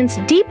ingredients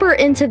deeper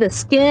into the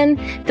skin,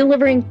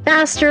 delivering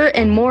faster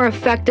and more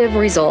effective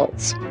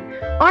results.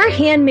 Our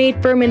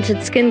handmade fermented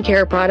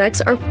skincare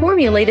products are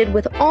formulated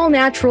with all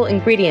natural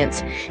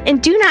ingredients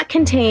and do not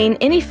contain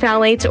any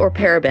phthalates or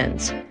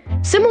parabens.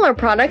 Similar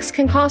products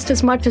can cost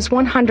as much as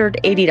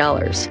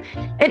 $180.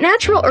 At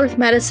Natural Earth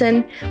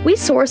Medicine, we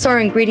source our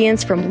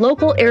ingredients from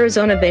local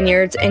Arizona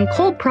vineyards and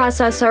cold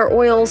process our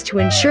oils to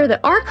ensure that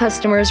our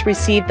customers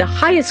receive the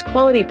highest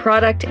quality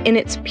product in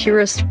its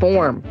purest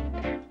form.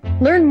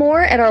 Learn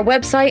more at our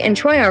website and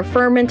try our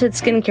fermented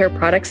skincare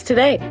products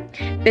today.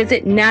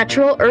 Visit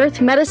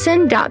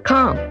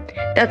NaturalEarthMedicine.com.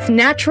 That's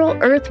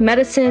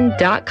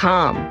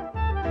NaturalEarthMedicine.com.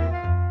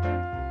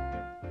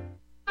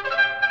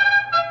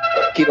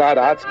 Gilad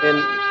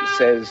Atzmon,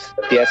 says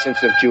the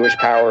essence of Jewish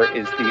power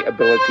is the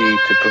ability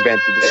to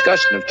prevent the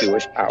discussion of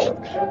Jewish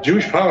power.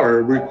 Jewish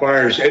power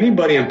requires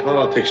anybody in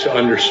politics to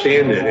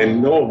understand it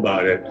and know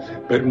about it,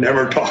 but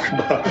never talk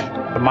about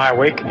it. My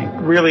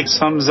Awakening really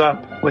sums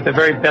up with the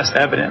very best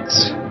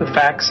evidence, the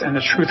facts and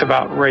the truth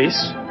about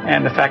race,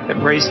 and the fact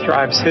that race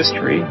drives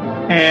history,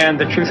 and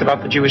the truth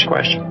about the Jewish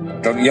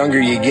question. The younger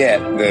you get,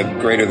 the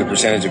greater the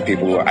percentage of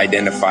people who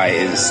identify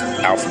as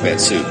alphabet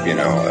soup,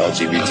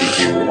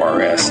 LGBTQ,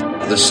 RS.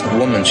 This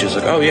woman, she's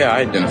like, oh yeah, I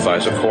identify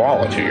as a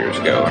koala 2 years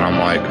ago. And I'm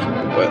like,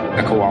 what?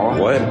 A koala?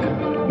 What?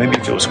 Maybe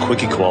if it was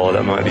Quickie Koala,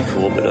 that might be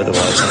cool, but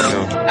otherwise, I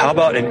don't know. How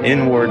about an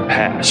inward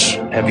pass?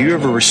 Have you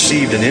ever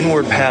received an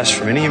inward pass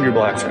from any of your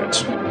black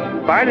friends?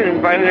 Biden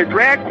invited a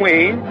drag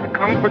queen to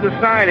come for the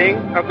signing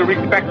of the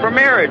Respect for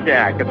Marriage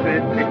Act. It's the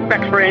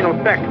Respect for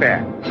Anal Sex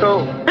Act. So,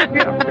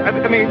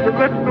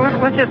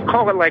 let's just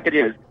call it like it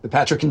is. The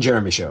Patrick and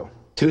Jeremy Show,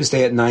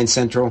 Tuesday at 9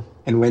 Central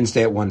and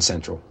Wednesday at 1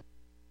 Central.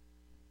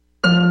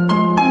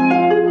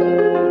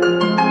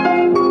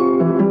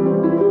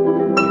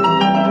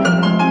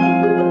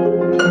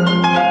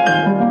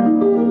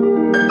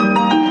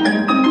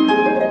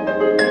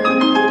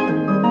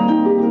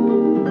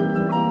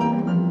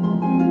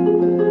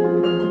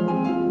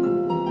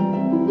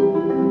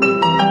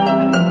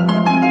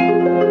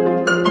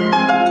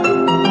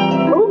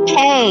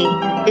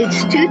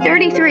 It's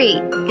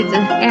 2:33. It's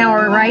an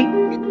hour, right?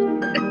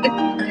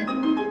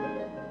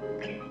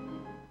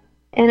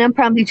 And I'm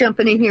probably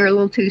jumping in here a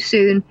little too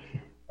soon.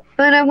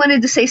 But I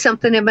wanted to say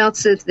something about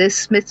this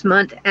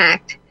Smith-Mundt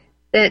Act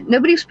that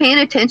nobody was paying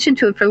attention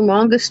to it for the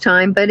longest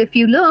time. But if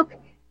you look,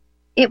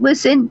 it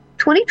was in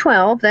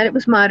 2012 that it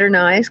was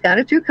modernized, got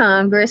it through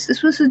Congress.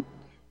 This was a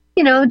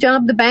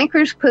job the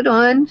bankers put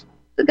on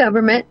the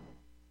government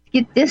to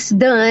get this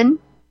done.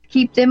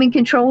 Keep them in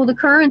control of the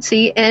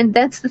currency, and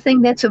that's the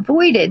thing that's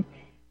avoided.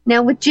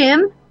 Now with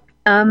Jim,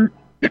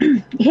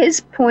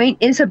 his point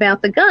is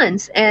about the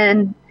guns,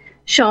 and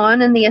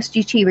Sean and the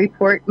SGT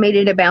report made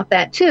it about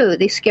that too.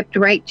 They skipped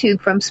right to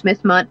from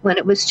Smith-Mundt when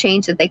it was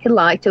changed that they could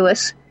lie to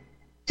us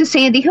to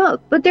Sandy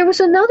Hook. But there was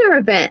another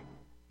event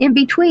in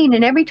between,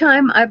 and every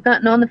time I've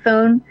gotten on the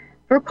phone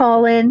for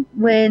call-in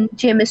when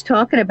Jim is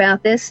talking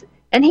about this,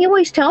 and he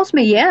always tells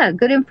me, yeah,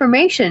 good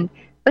information.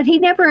 But he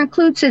never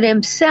includes it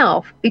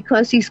himself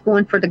because he's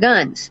going for the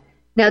guns.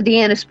 Now,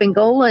 Deanna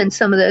Spingola and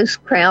some of those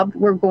crowd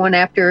were going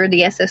after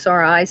the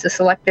SSRIs, the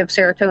selective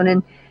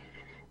serotonin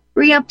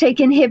reuptake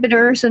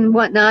inhibitors and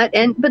whatnot.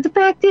 But the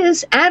fact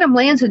is, Adam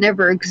Lanza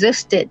never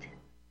existed.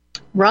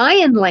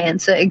 Ryan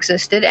Lanza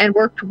existed and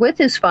worked with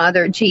his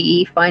father at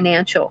GE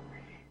Financial.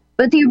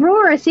 But the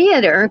Aurora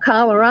Theater in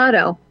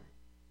Colorado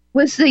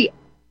was the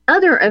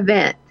other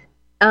event.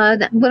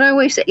 What I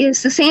always say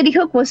is the Sandy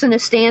Hook wasn't a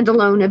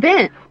standalone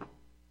event.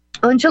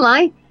 On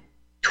July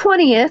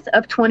 20th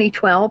of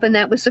 2012, and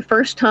that was the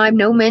first time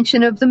no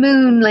mention of the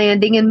moon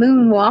landing and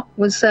moonwalk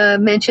was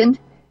mentioned.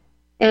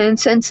 And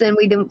since then,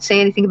 we don't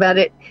say anything about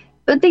it.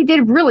 But they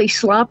did a really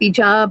sloppy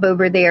job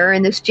over there,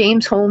 and this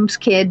James Holmes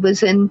kid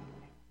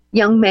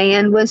young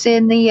man was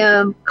in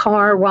the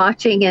car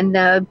watching,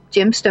 and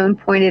Jim Stone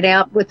pointed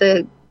out with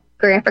the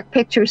graphic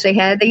pictures they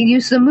had, they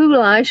used the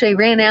moulage, they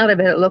ran out of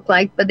it looked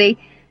like, but they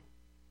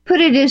put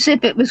it as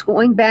if it was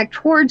going back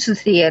towards the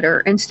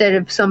theater instead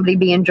of somebody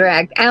being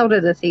dragged out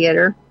of the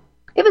theater.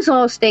 It was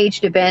all a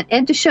staged event,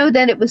 and to show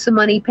that it was the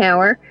money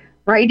power,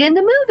 right in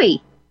the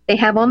movie, they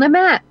have on the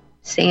map,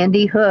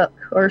 Sandy Hook,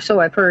 or so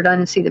I've heard. I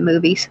didn't see the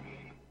movies.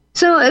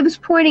 So it was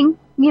pointing,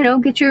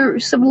 get your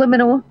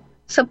subliminal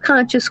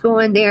subconscious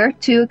going there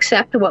to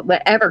accept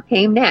whatever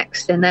came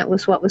next, and that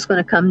was what was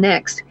going to come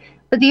next.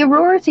 But the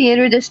Aurora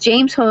Theater, this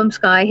James Holmes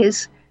guy,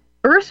 his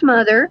birth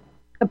mother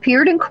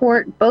appeared in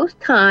court both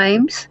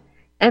times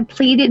and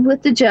pleaded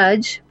with the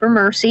judge for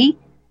mercy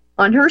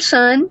on her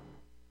son.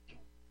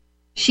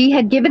 She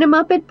had given him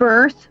up at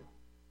birth,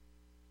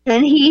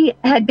 and he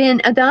had been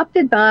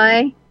adopted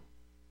by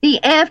the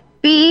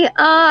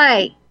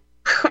FBI.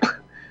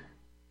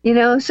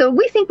 So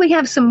we think we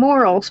have some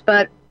morals,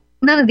 but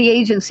none of the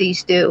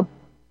agencies do.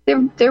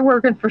 They're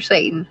working for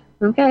Satan,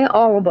 okay?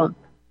 All of them.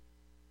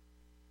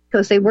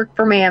 Because they work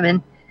for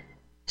Mammon.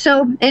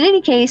 So, in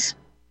any case,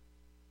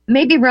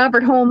 maybe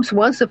Robert Holmes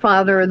was the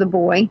father of the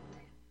boy,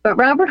 but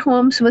Robert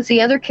Holmes was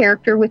the other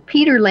character with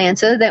Peter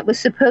Lanza that was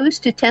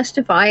supposed to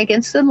testify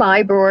against the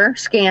LIBOR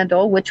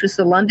scandal, which was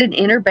the London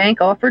Interbank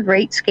Offered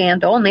Rate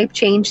Scandal, and they've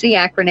changed the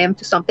acronym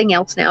to something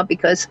else now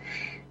because,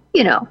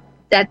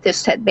 that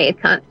just had bad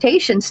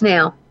connotations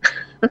now.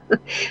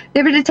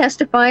 They were to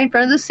testify in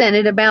front of the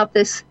Senate about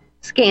this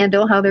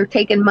scandal, how they're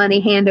taking money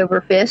hand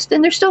over fist,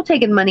 and they're still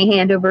taking money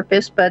hand over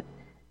fist, but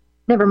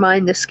never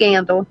mind the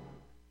scandal.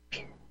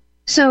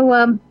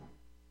 So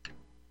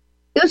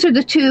those are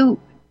the two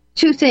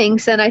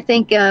things that I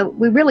think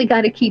we really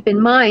got to keep in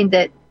mind,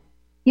 that,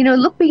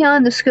 look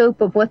beyond the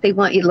scope of what they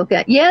want you to look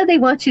at. Yeah, they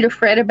want you to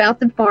fret about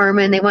the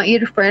farming, they want you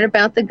to fret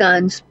about the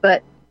guns,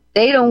 but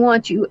they don't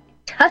want you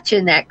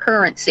touching that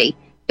currency.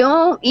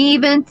 Don't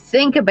even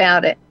think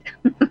about it.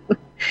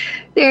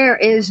 There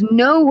is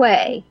no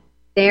way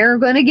they're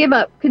going to give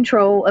up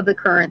control of the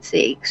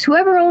currency. 'Cause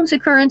whoever owns the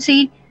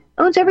currency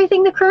owns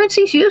everything the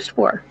currency's used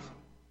for.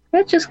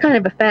 That's just kind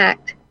of a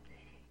fact.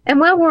 And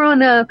while we're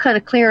on kind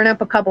of clearing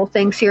up a couple of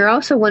things here, I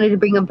also wanted to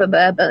bring up a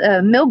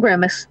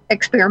Milgram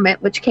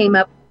experiment, which came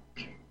up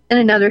in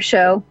another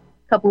show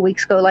a couple of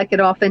weeks ago, like it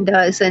often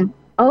does. And,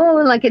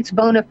 like it's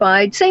bona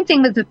fide. Same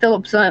thing with the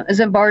Philip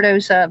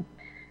Zimbardo's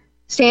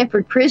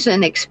Stanford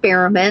prison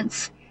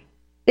experiments.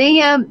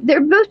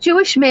 They're both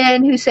Jewish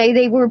men who say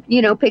they were,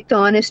 picked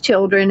on as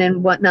children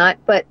and whatnot.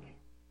 But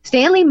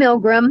Stanley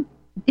Milgram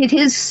did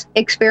his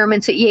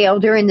experiments at Yale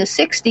during the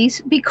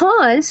 60s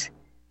because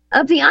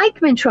of the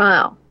Eichmann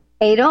trial.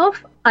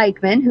 Adolf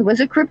Eichmann, who was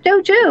a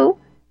crypto Jew,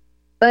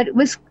 but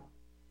was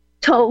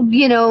told,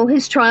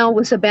 his trial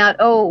was about,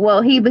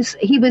 he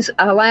was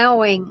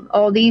allowing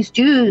all these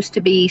Jews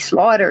to be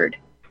slaughtered.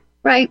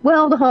 Right?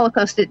 Well, the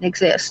Holocaust didn't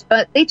exist,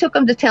 but they took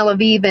him to Tel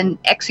Aviv and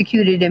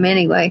executed him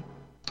anyway.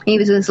 He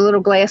was in his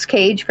little glass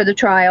cage for the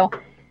trial,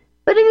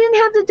 but it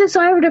didn't have the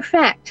desired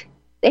effect.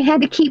 They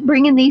had to keep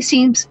bringing these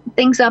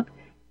things up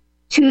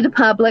to the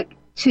public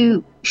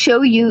to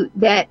show you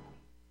that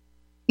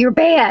you're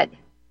bad.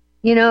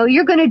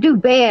 You're going to do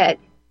bad.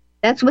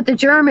 That's what the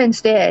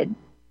Germans did.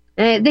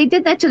 And they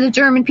did that to the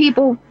German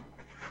people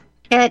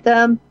at,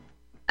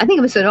 I think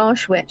it was at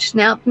Auschwitz.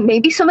 Now,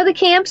 maybe some of the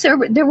camps, there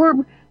were,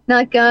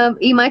 like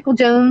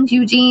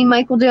Eugene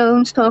Michael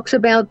Jones talks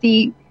about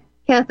the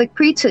Catholic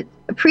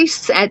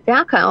priests at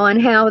Dachau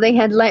and how they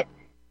had let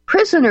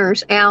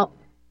prisoners out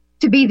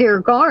to be their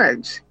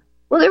guards.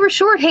 Well, they were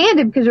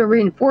shorthanded because they were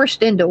being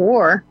forced into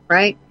war,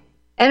 right?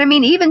 And I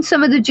mean, even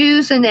some of the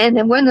Jews and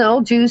when the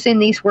old Jews in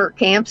these work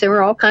camps, there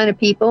were all kind of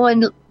people,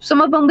 and some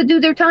of them would do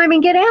their time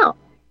and get out.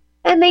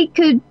 And they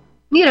could,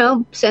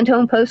 send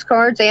home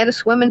postcards. They had a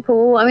swimming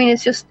pool. I mean,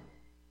 it's just,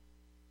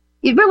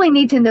 you really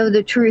need to know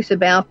the truth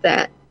about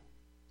that.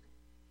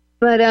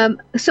 But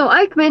so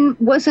Eichmann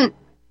wasn't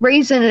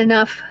raising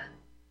enough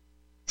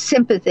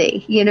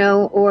sympathy,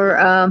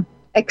 or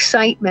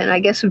excitement, I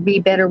guess would be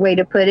a better way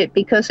to put it,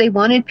 because they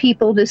wanted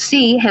people to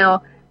see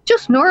how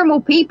just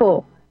normal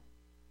people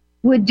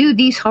would do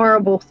these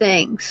horrible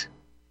things.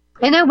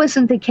 And that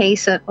wasn't the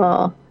case at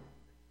all.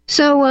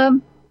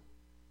 So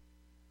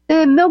the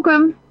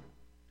Milgram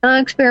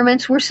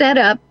experiments were set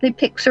up. They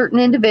picked certain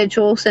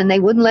individuals and they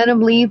wouldn't let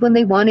them leave when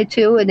they wanted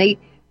to, and they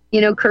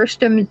coerced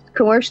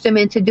them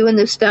into doing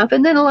this stuff.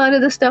 And then a lot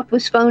of the stuff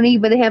was phony,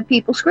 but they had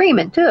people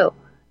screaming too.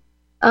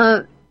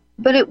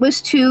 But it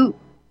was to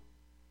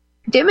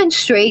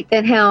demonstrate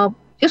that how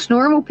just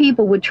normal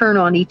people would turn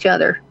on each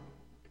other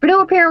for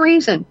no apparent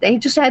reason. They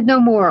just had no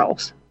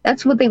morals.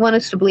 That's what they want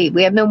us to believe.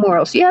 We have no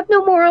morals. You have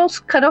no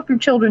morals? Cut off your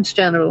children's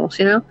genitals,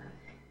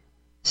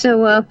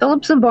 So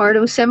Philip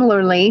Zimbardo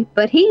similarly,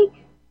 but he's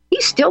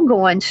still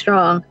going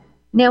strong.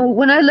 Now,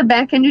 when I lived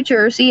back in New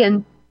Jersey,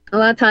 and a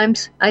lot of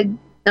times I'm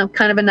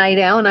kind of a night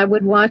owl, and I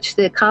would watch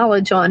the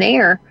college on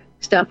air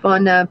stuff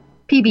on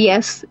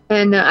PBS,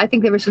 and I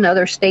think there was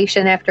another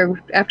station after we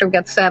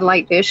got the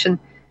satellite dish and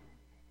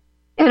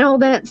all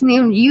that.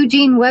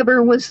 Eugene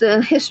Weber was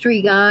the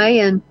history guy,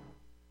 and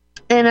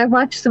I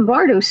watched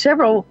Zimbardo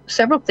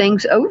several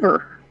things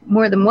over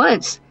more than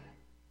once.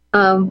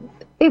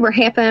 They were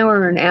half hour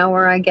or an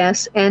hour, I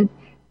guess, and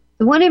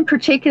the one in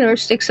particular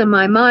sticks in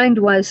my mind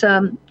was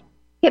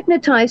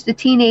hypnotized a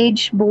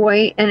teenage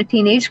boy and a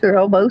teenage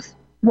girl, both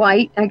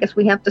white. I guess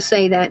we have to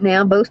say that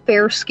now, both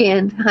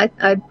fair-skinned.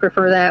 I'd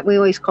prefer that. We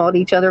always called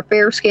each other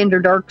fair-skinned or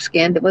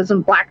dark-skinned. It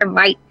wasn't black and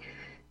white,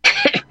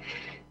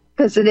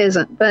 because it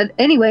isn't. But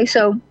anyway,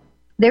 so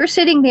they're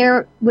sitting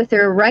there with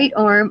their right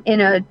arm in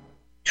a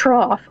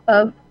trough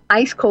of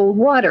ice-cold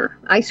water,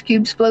 ice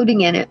cubes floating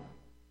in it.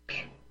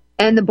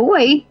 And the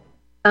boy,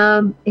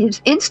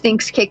 his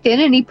instincts kicked in,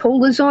 and he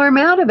pulled his arm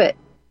out of it.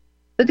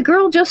 But the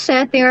girl just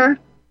sat there,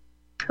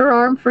 her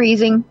arm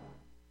freezing,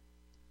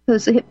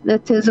 because the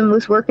hypnotism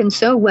was working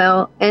so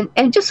well.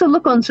 And just a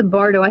look on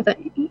Zimbardo, I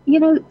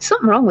thought,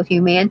 something wrong with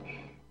you, man.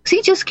 Because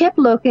he just kept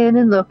looking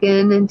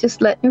and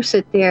just letting her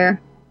sit there.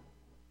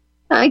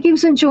 He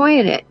was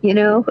enjoying it,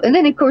 And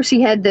then, of course,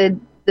 he had the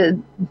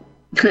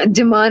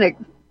demonic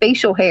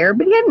facial hair,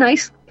 but he had a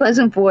nice,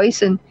 pleasant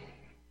voice.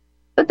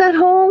 But that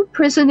whole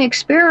prison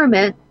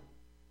experiment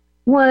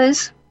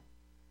was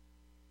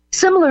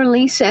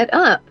similarly set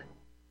up.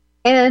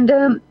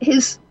 And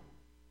his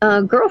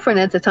girlfriend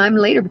at the time,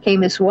 later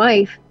became his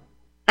wife,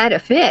 had a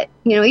fit.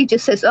 He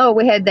just says,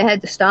 we had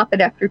to stop it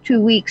after 2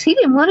 weeks. He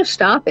didn't want to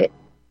stop it.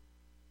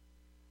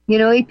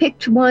 He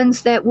picked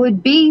ones that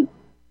would be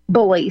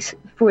bullies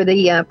for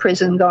the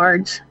prison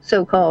guards,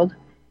 so-called,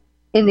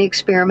 in the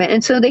experiment.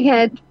 And so they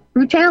had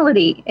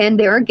brutality. And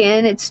there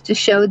again, it's to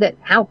show that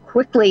how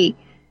quickly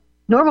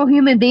normal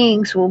human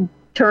beings will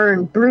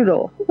turn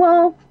brutal.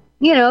 Well,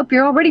 if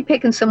you're already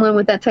picking someone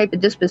with that type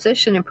of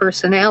disposition and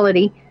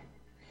personality.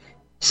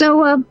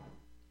 So,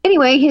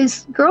 anyway,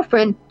 his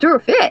girlfriend threw a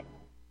fit.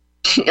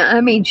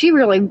 She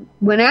really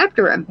went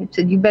after him and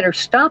said, you better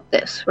stop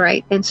this,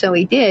 right? And so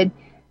he did.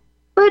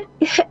 But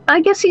I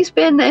guess he's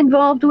been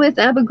involved with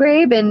Abu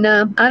Ghraib and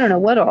I don't know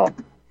what all.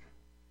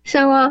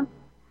 So,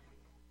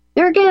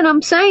 there again,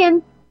 I'm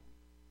saying,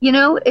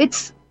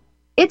 it's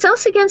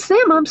us against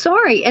them. I'm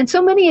sorry. And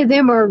so many of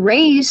them are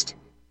raised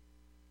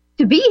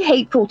to be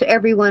hateful to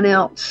everyone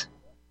else.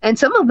 And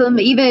some of them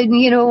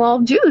even, all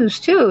Jews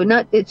too.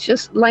 It's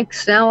just like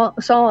Saul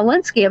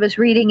Alinsky. I was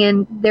reading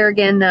in there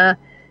again,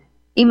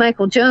 E.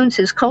 Michael Jones,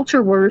 his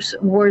Culture Wars,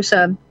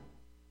 an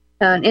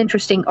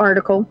interesting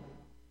article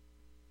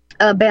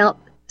about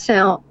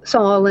Saul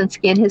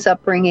Alinsky and his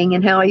upbringing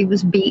and how he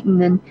was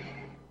beaten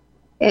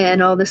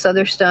and all this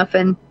other stuff,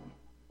 and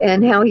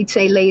how he'd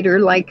say later,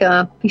 like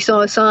he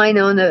saw a sign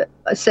on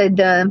said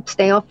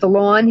 "stay off the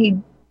lawn."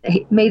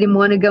 He made him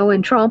want to go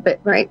and trumpet,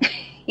 right?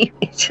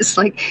 It's just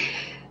like,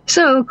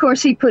 so of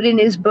course he put in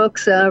his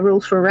books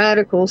Rules for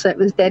Radicals, that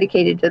was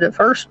dedicated to the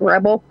first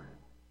rebel,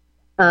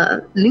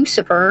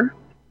 Lucifer,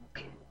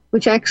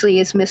 which actually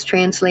is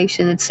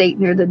mistranslation. It's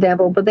Satan or the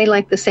devil, but they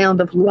like the sound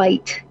of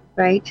light,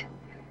 right?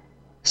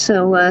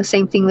 So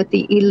same thing with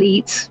the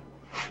elites.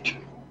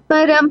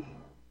 But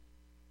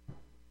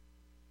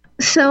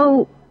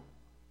so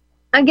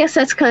I guess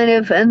that's kind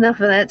of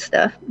enough of that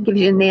stuff. Gives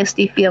you a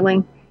nasty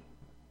feeling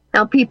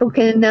how people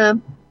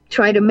can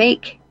try to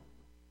make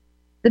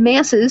the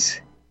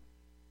masses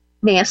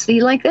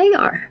nasty like they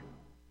are.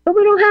 But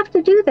we don't have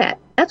to do that.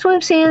 That's why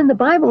I'm saying the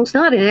Bible is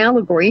not an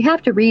allegory. You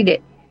have to read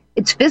it.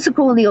 It's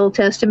physical in the Old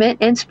Testament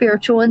and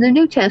spiritual in the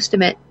New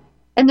Testament.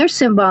 And there's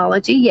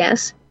symbology,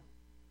 yes.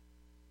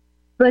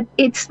 But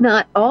it's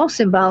not all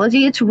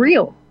symbology. It's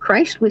real.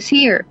 Christ was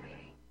here.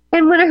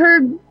 And when I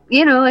heard,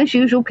 as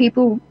usual,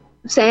 people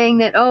saying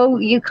that,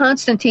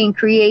 Constantine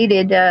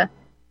created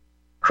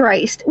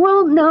Christ.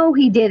 Well, no,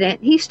 he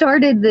didn't. He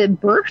started the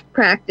birth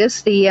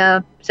practice,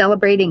 the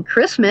celebrating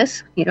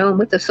Christmas,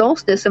 with the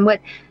solstice. And what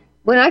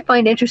I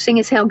find interesting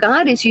is how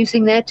God is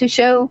using that to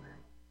show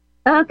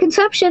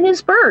conception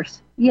is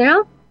birth.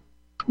 You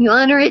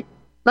honor it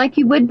like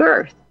you would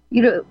birth.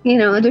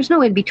 There's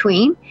no in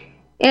between.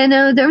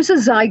 And there was a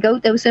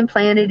zygote that was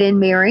implanted in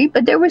Mary,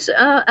 but there was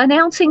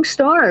announcing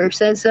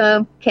stars, as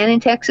Ken in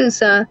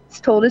Texas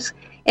told us.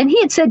 And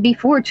he had said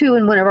before, too,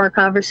 in one of our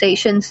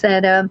conversations,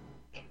 that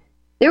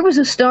there was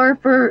a star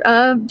for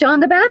John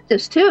the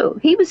Baptist, too.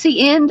 He was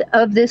the end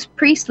of this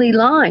priestly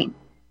line.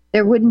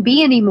 There wouldn't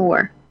be any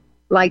more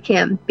like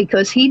him,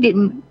 because he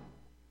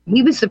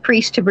was the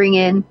priest to bring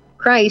in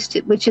Christ,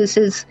 which is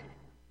his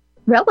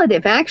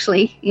relative,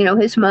 actually.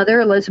 His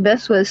mother,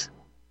 Elizabeth, was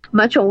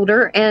much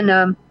older,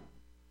 and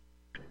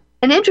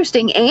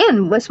interesting,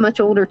 Anne was much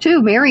older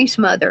too, Mary's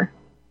mother.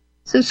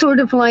 So sort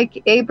of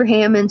like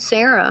Abraham and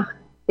Sarah,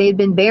 they had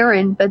been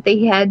barren, but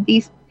they had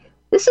these.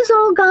 This is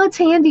all God's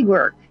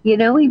handiwork. He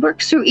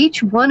works through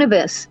each one of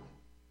us.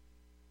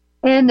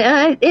 And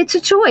it's a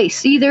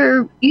choice.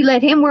 Either you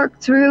let him work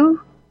through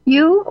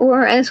you,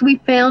 or as we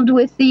found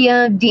with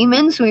the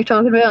demons, we were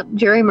talking about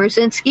Jerry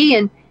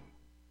Marzinski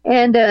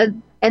and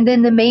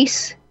then the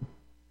Mace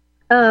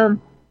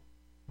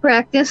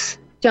practice,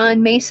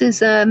 John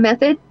Mace's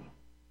method.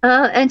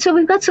 And so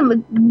we've got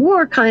some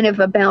more kind of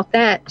about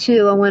that,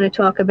 too, I want to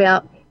talk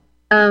about.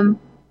 Let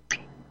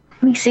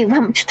me see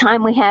how much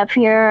time we have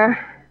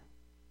here.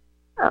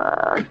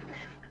 I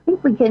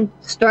think we can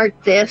start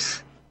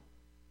this.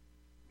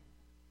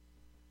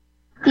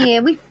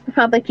 Yeah, we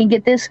probably can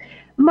get this.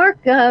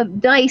 Mark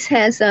Dice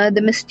has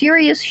The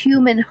Mysterious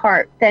Human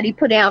Heart that he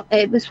put out.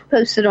 It was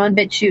posted on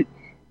BitChute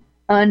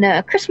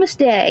on Christmas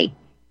Day.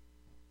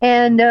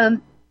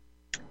 And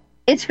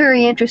it's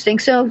very interesting.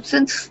 So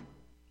since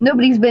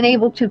nobody's been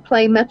able to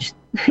play much,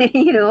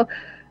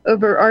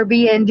 over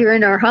RBN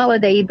during our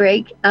holiday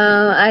break,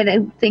 I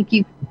don't think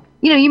you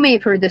may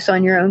have heard this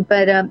on your own.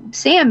 But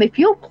Sam, if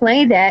you'll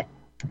play that,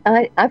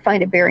 I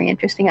find it very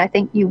interesting. I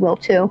think you will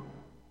too.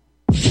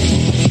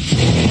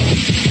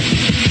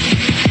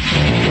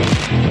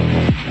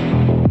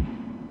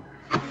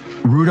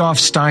 Rudolf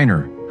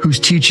Steiner, whose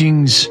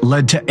teachings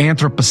led to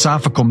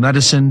anthroposophical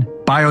medicine,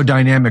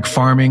 biodynamic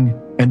farming,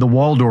 and the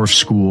Waldorf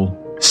School,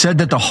 said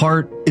that the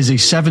heart is a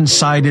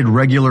 7-sided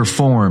regular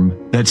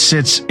form that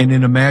sits in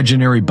an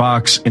imaginary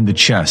box in the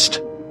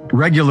chest.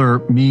 Regular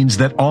means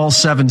that all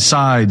 7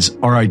 sides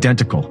are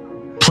identical.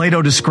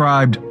 Plato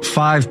described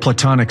 5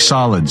 Platonic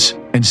solids,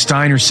 and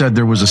Steiner said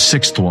there was a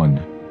 6th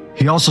one.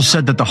 He also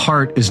said that the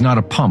heart is not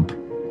a pump.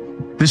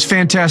 This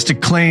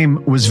fantastic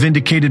claim was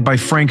vindicated by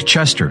Frank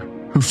Chester,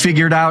 who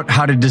figured out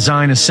how to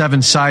design a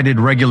 7-sided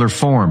regular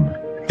form.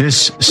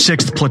 This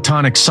 6th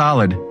Platonic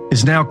solid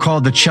is now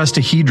called the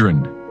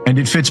chestahedron, and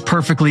it fits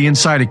perfectly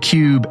inside a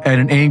cube at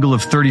an angle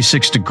of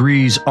 36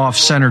 degrees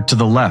off-center to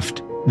the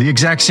left, the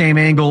exact same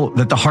angle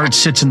that the heart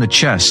sits in the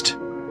chest.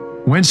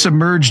 When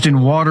submerged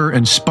in water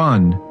and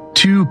spun,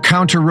 2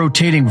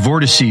 counter-rotating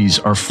vortices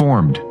are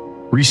formed.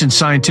 Recent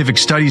scientific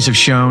studies have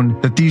shown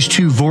that these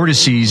 2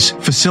 vortices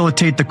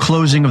facilitate the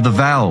closing of the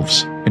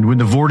valves, and when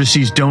the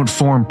vortices don't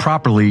form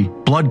properly,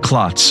 blood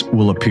clots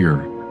will appear.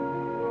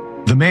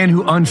 The man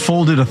who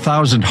unfolded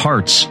 1,000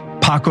 hearts,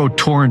 Paco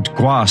Torrent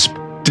Guasp,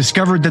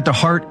 discovered that the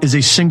heart is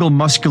a single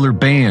muscular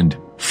band,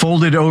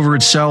 folded over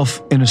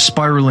itself in a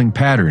spiraling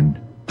pattern.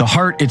 The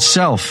heart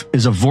itself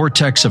is a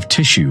vortex of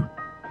tissue.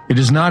 It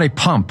is not a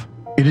pump,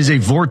 It is a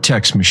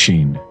vortex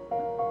machine.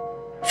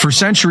 For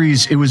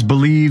centuries, it was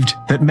believed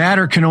that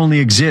matter can only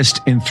exist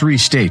in 3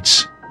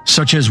 states,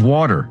 such as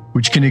water,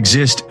 which can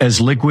exist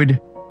as liquid,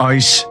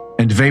 ice,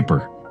 and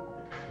vapor.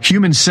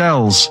 Human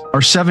cells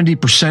are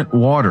 70%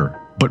 water,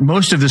 but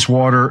most of this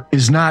water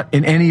is not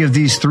in any of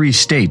these 3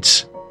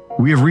 states.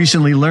 We have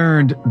recently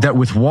learned that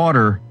with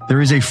water,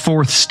 there is a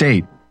 4th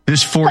state.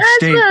 This 4th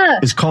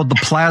state is called the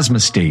plasma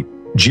state,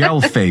 gel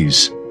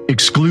phase,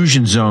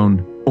 exclusion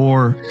zone,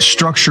 or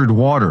structured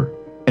water.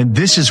 And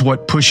this is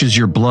what pushes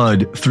your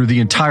blood through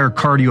the entire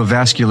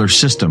cardiovascular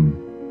system.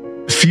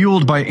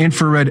 Fueled by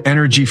infrared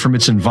energy from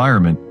its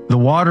environment, the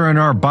water in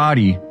our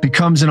body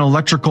becomes an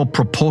electrical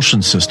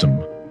propulsion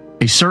system.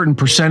 A certain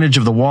percentage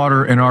of the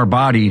water in our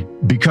body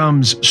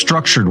becomes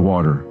structured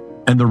water,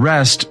 and the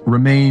rest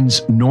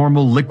remains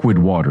normal liquid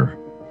water,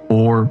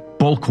 or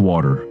bulk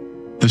water.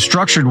 The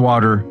structured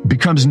water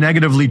becomes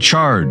negatively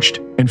charged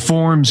and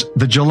forms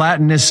the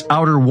gelatinous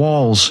outer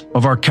walls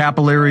of our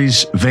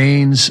capillaries,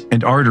 veins,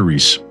 and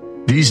arteries.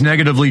 These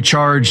negatively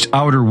charged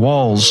outer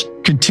walls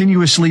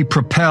continuously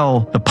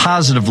propel the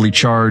positively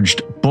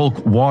charged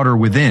bulk water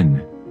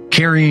within,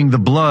 carrying the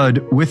blood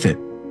with it.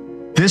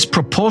 This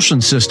propulsion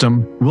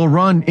system will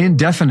run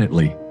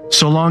indefinitely,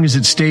 so long as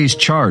it stays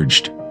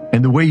charged,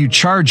 and the way you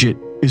charge it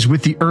is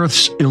with the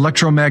Earth's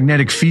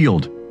electromagnetic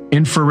field,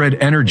 infrared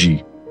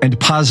energy, and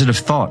positive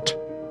thought.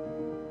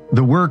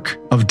 The work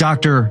of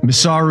Dr.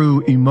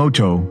 Masaru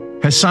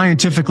Emoto has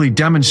scientifically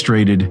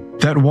demonstrated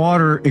that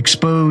water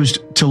exposed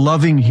to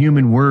loving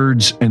human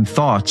words and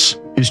thoughts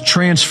is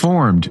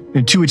transformed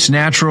into its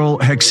natural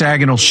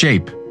hexagonal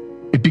shape.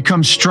 It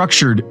becomes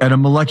structured at a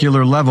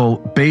molecular level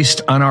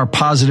based on our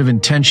positive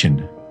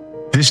intention.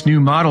 This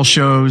new model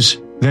shows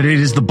that it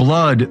is the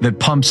blood that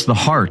pumps the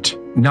heart,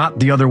 not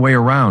the other way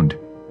around.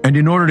 And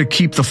in order to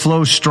keep the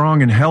flow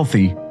strong and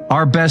healthy,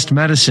 our best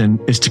medicine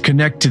is to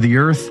connect to the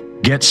earth,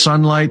 get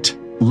sunlight,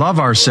 love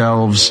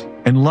ourselves,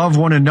 and love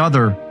one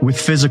another with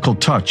physical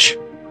touch.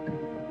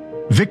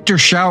 Victor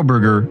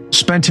Schauberger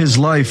spent his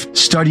life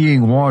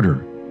studying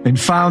water and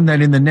found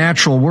that in the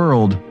natural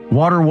world,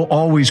 water will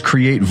always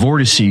create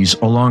vortices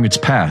along its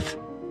path.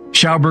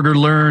 Schauberger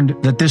learned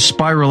that this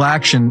spiral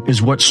action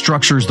is what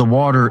structures the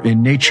water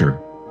in nature,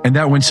 and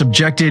that when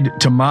subjected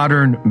to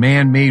modern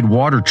man-made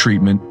water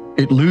treatment,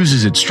 it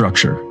loses its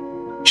structure.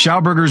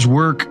 Schauberger's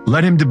work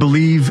led him to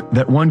believe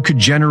that one could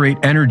generate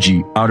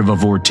energy out of a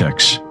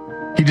vortex.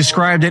 He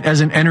described it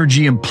as an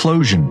energy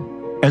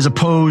implosion, as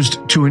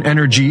opposed to an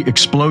energy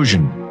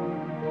explosion.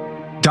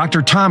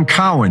 Dr. Tom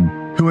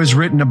Cowan, who has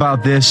written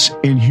about this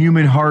in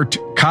Human Heart,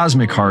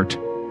 Cosmic Heart,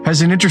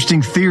 has an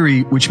interesting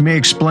theory which may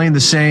explain the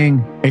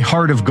saying, a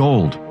heart of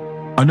gold.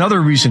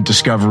 Another recent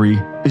discovery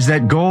is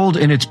that gold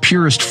in its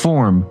purest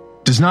form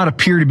does not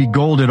appear to be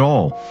gold at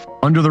all.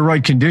 Under the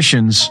right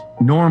conditions,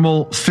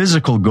 normal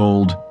physical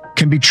gold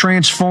can be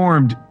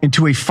transformed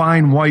into a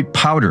fine white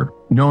powder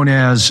known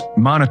as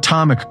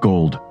monatomic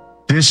gold.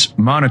 This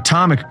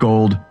monatomic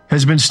gold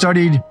has been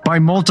studied by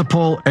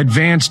multiple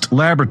advanced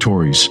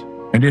laboratories,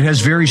 and it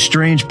has very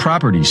strange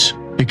properties.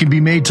 It can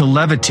be made to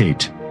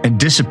levitate and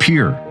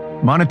disappear.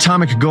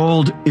 Monatomic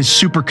gold is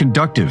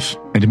superconductive,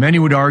 and many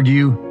would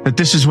argue that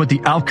this is what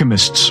the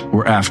alchemists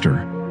were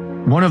after.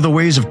 One of the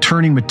ways of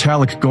turning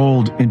metallic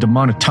gold into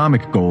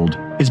monatomic gold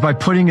is by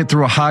putting it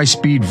through a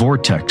high-speed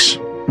vortex.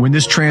 When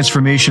this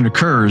transformation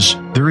occurs,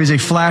 there is a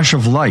flash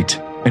of light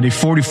and a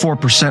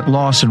 44%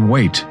 loss in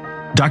weight.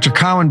 Dr.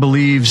 Cowan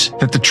believes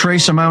that the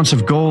trace amounts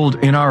of gold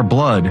in our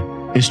blood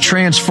is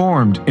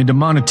transformed into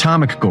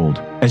monatomic gold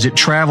as it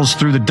travels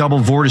through the double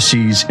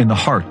vortices in the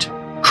heart,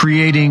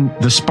 creating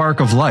the spark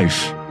of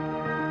life.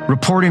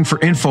 Reporting for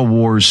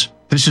InfoWars,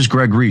 this is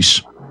Greg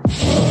Reese.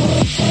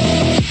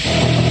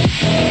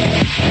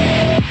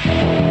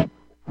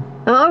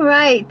 All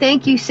right.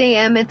 Thank you,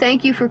 Sam, and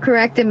thank you for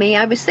correcting me.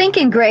 I was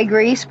thinking Greg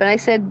Reese, but I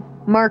said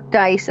Mark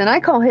Dice, and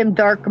I call him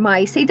Dark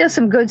Mice. He does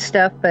some good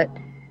stuff, but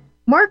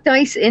Mark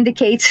Dice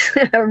indicates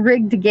a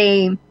rigged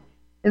game,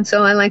 and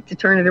so I like to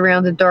turn it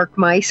around to Dark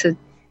Mice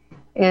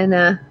and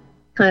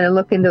kind of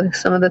look into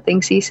some of the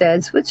things he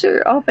says, which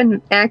are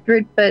often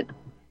accurate, but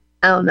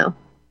I don't know.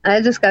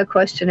 I just got to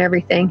question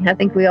everything. I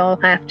think we all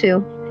have to.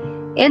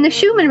 And the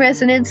Schumann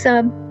resonance,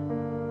 okay.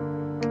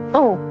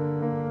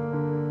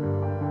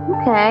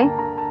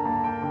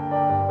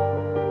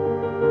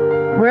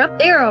 We're up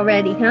there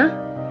already, huh?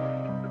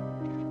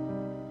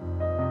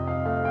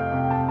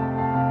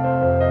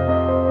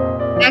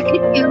 Back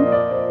at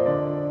you.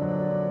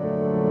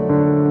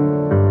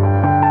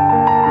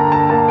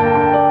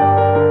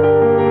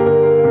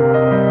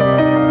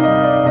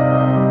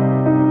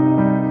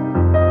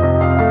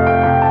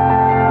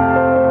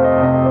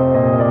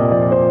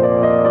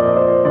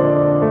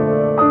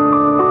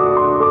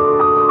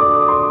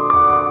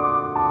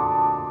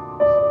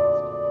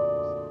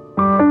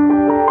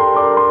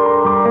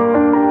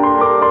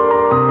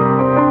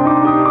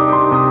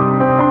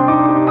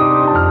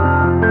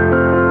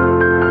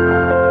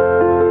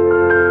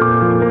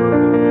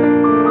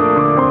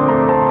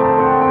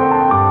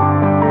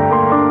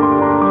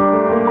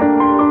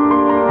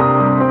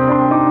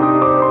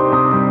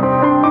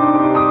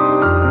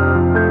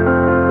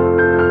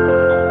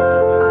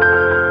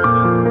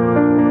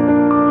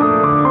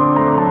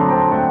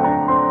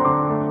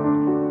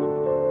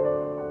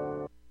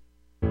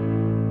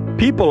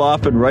 People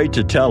often write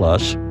to tell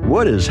us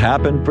what has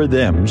happened for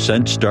them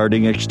since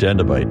starting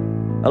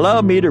Extendivite.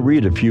 Allow me to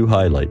read a few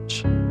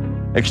highlights.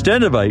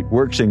 Extendivite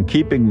works in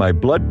keeping my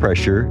blood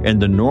pressure in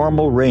the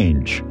normal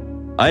range.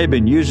 I have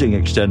been using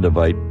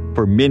Extendivite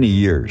for many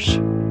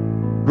years.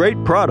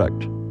 Great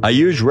product. I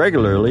use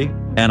regularly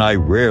and I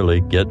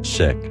rarely get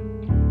sick.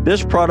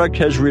 This product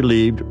has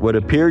relieved what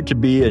appeared to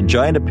be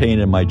angina pain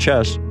in my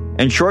chest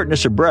and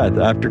shortness of breath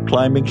after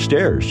climbing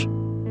stairs.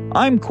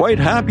 I'm quite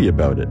happy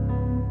about it.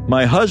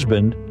 My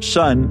husband,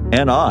 son,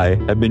 and I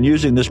have been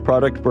using this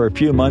product for a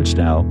few months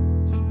now,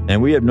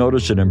 and we have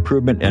noticed an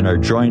improvement in our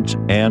joints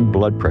and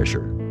blood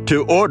pressure.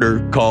 To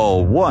order,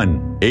 call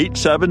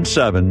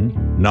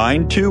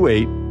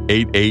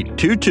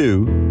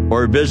 1-877-928-8822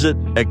 or visit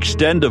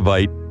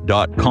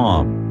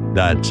extendivite.com.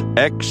 That's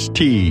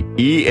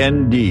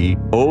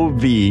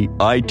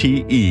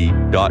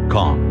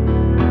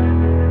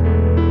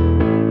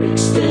XTENDOVITE.com.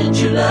 Extend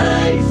your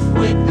life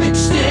with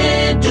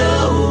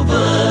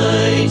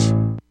Extendovite.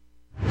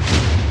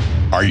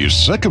 Are you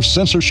sick of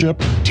censorship?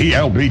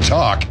 TLB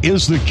Talk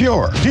is the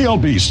cure.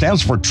 TLB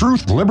stands for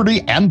Truth,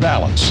 Liberty, and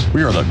Balance.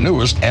 We are the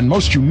newest and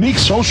most unique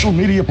social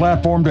media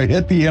platform to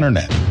hit the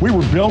internet. We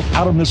were built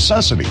out of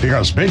necessity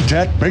because Big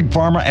Tech, Big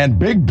Pharma, and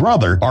Big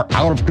Brother are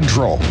out of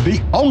control. The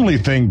only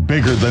thing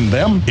bigger than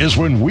them is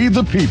when we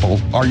the people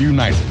are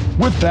united.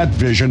 With that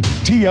vision,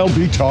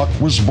 TLB Talk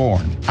was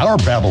born. Our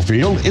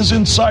battlefield is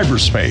in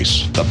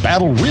cyberspace. The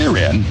battle we're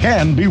in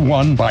can be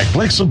won by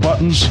clicks of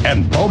buttons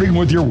and voting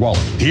with your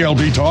wallet.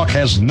 TLB Talk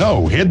has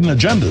no hidden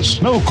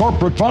agendas, no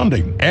corporate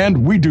funding,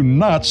 and we do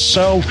not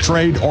sell,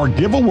 trade, or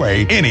give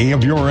away any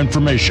of your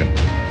information.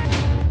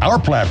 Our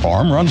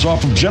platform runs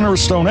off of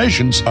generous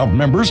donations of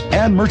members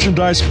and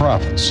merchandise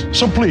profits.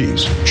 So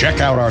please, check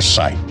out our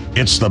site.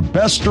 It's the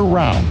best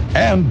around.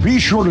 And be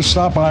sure to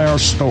stop by our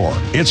store.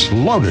 It's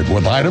loaded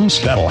with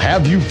items that'll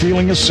have you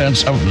feeling a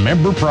sense of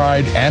member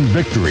pride and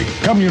victory.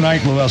 Come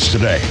unite with us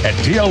today at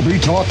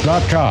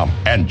TLBTalk.com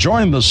and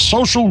join the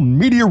social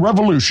media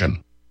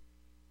revolution.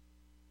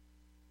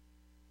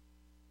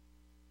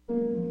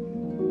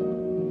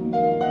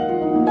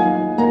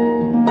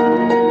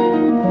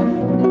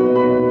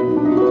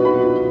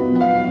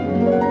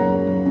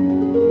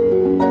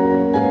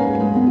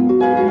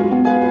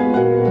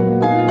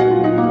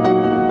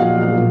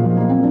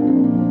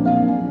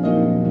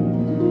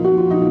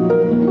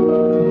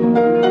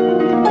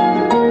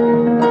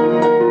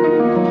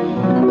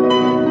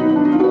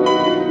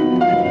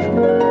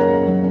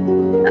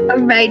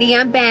 Alrighty,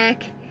 I'm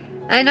back.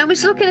 And I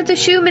was looking at the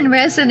Schumann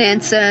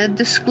resonance,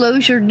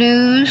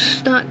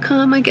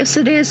 disclosurenews.com, I guess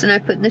it is, and I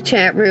put in the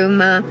chat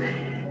room,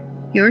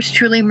 yours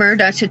truly,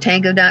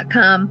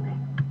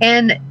 mur.chatango.com.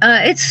 And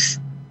it's,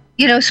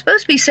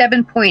 supposed to be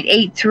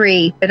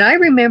 7.83, but I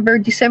remember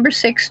December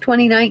 6,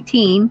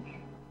 2019,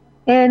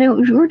 and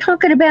we were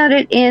talking about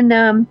it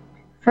in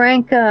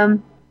Frank,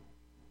 forget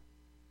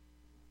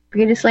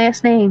his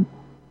last name,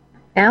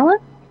 Alan?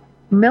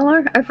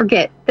 Miller, I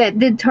forget, that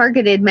did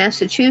Targeted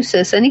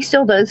Massachusetts, and he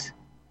still does.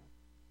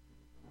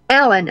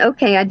 Allen,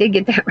 okay, I did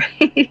get that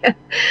right.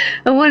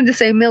 I wanted to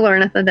say Miller,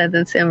 and I thought that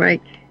didn't sound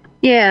right.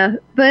 Yeah,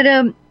 but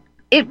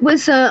it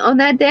was on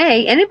that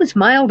day, and it was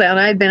mild out.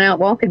 I had been out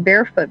walking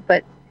barefoot,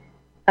 but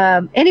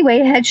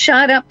anyway, it had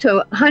shot up to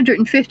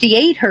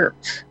 158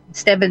 hertz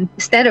instead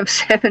of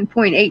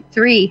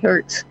 7.83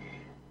 hertz.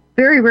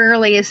 Very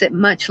rarely is it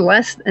much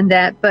less than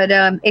that, but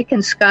it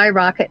can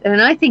skyrocket,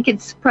 and I think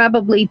it's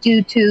probably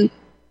due to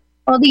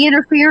all the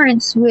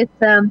interference with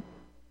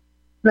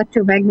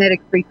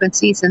electromagnetic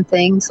frequencies and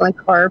things like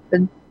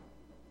HAARP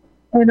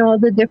and all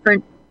the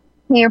different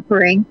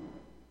tampering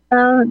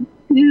to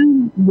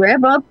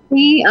rev up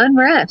the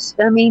unrest.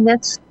 I mean,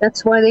 that's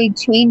why they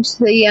changed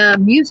the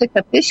music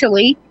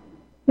officially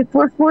to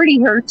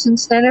 440 hertz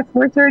instead of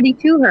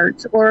 432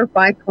 hertz or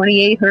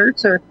 528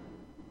 hertz, or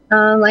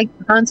like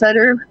Hans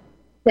Utter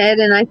said,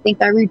 and I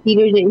think I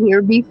repeated it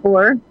here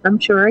before. I'm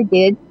sure I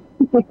did.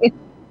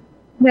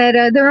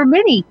 That there are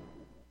many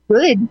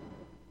good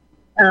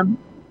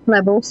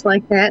levels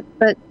like that,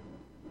 but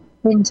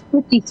in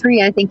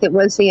 53, I think it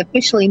was, they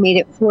officially made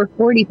it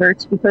 440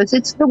 hertz because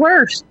it's the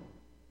worst.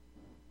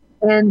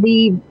 And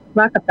the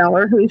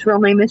Rockefeller, whose real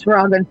name is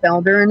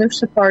Roggenfelder, and they're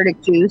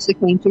Sephardic Jews that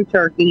came through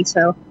Turkey,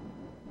 so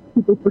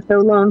people for so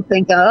long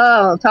think,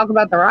 oh, talk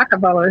about the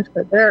Rockefellers,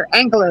 but they're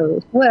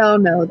Anglos. Well,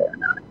 no, they're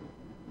not.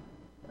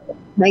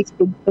 Nice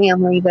big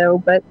family, though.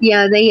 But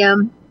yeah, they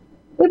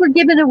were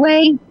giving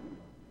away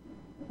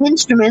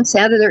instruments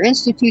out of their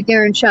institute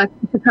there in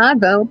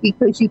Chicago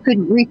because you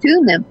couldn't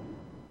retune them.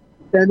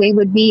 So they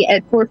would be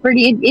at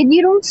 430, and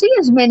you don't see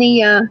as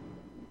many. Of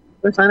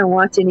course, I don't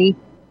watch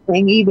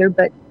anything either,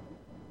 but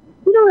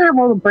you don't have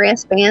all the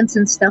brass bands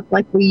and stuff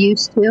like we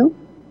used to.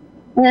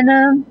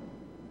 And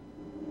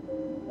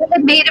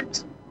it made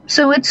it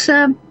so it's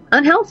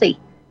unhealthy.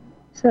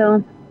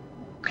 So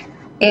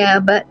yeah,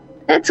 but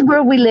that's the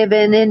world we live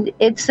in, and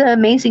it's an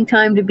amazing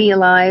time to be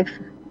alive.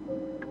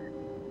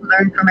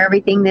 Learn from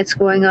everything that's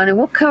going on, and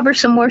we'll cover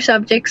some more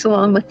subjects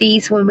along with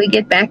these when we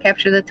get back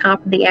after the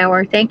top of the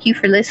hour. Thank you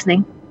for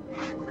listening.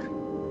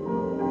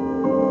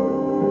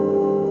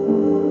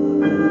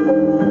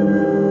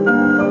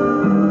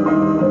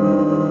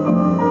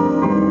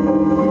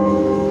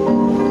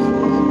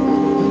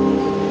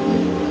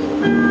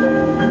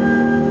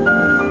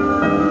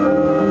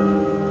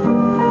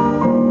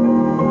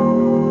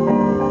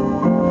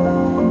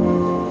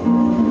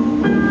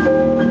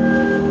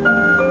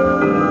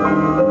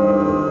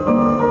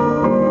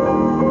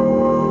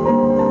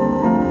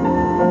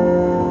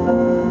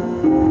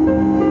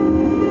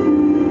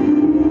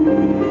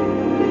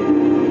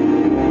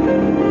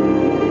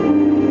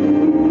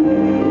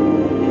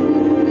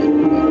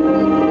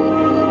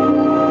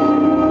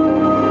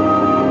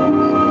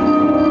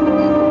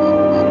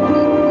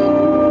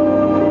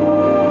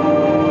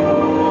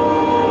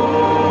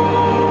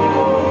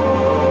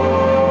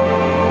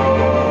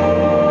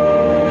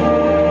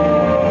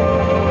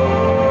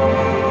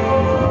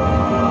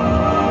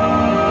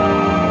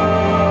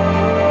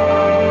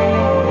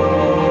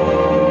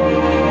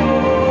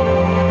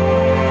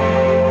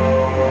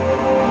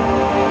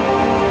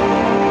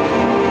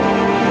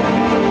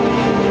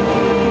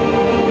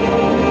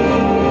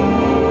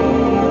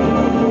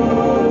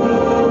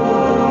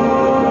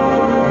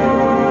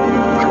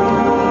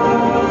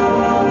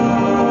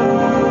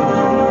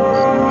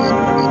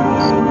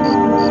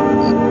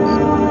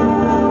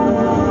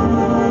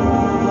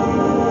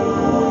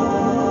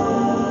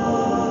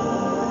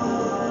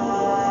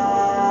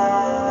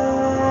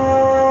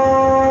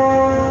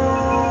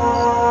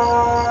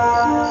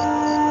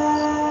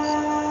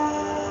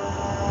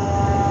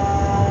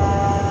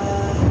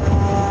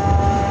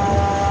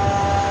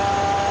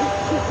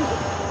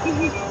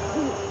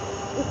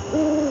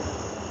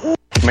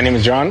 My name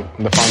is John.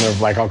 I'm the founder of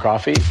Blackout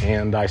Coffee,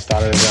 and I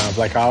started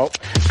Blackout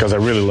because I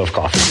really love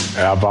coffee.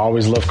 I've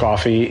always loved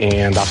coffee,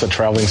 and after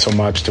traveling so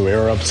much to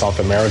Europe, South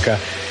America,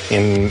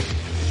 and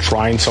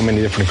trying so many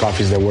different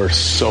coffees that were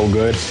so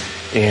good,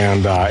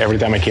 and every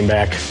time I came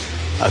back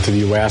to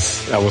the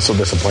U.S., I was so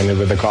disappointed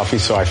with the coffee,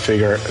 so I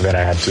figured that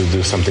I had to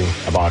do something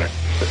about it.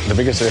 The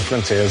biggest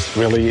difference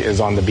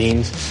is on the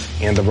beans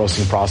and the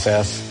roasting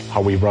process,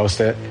 how we roast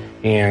it,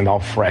 and how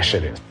fresh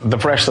it is. The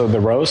fresher the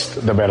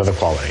roast, the better the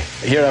quality.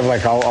 Here I have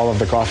like all of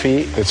the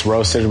coffee. It's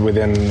roasted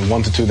within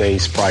 1 to 2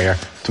 days prior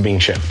to being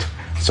shipped.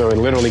 So it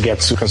literally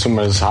gets to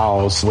consumer's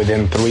house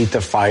within 3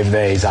 to 5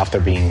 days after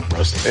being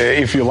roasted.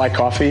 If you like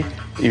coffee,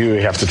 you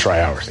have to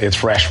try ours. It's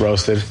fresh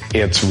roasted.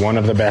 It's one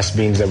of the best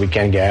beans that we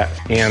can get,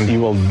 and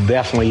you will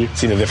definitely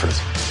see the difference.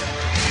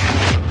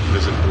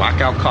 Visit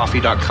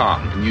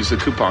blackoutcoffee.com and use the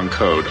coupon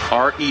code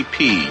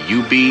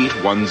REPUB10.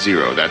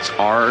 That's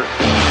REPUB10.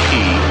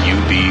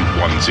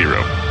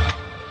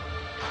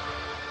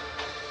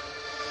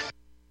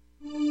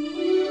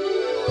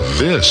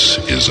 This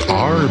is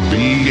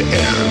RBN,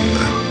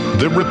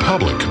 the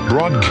Republic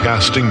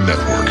Broadcasting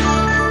Network.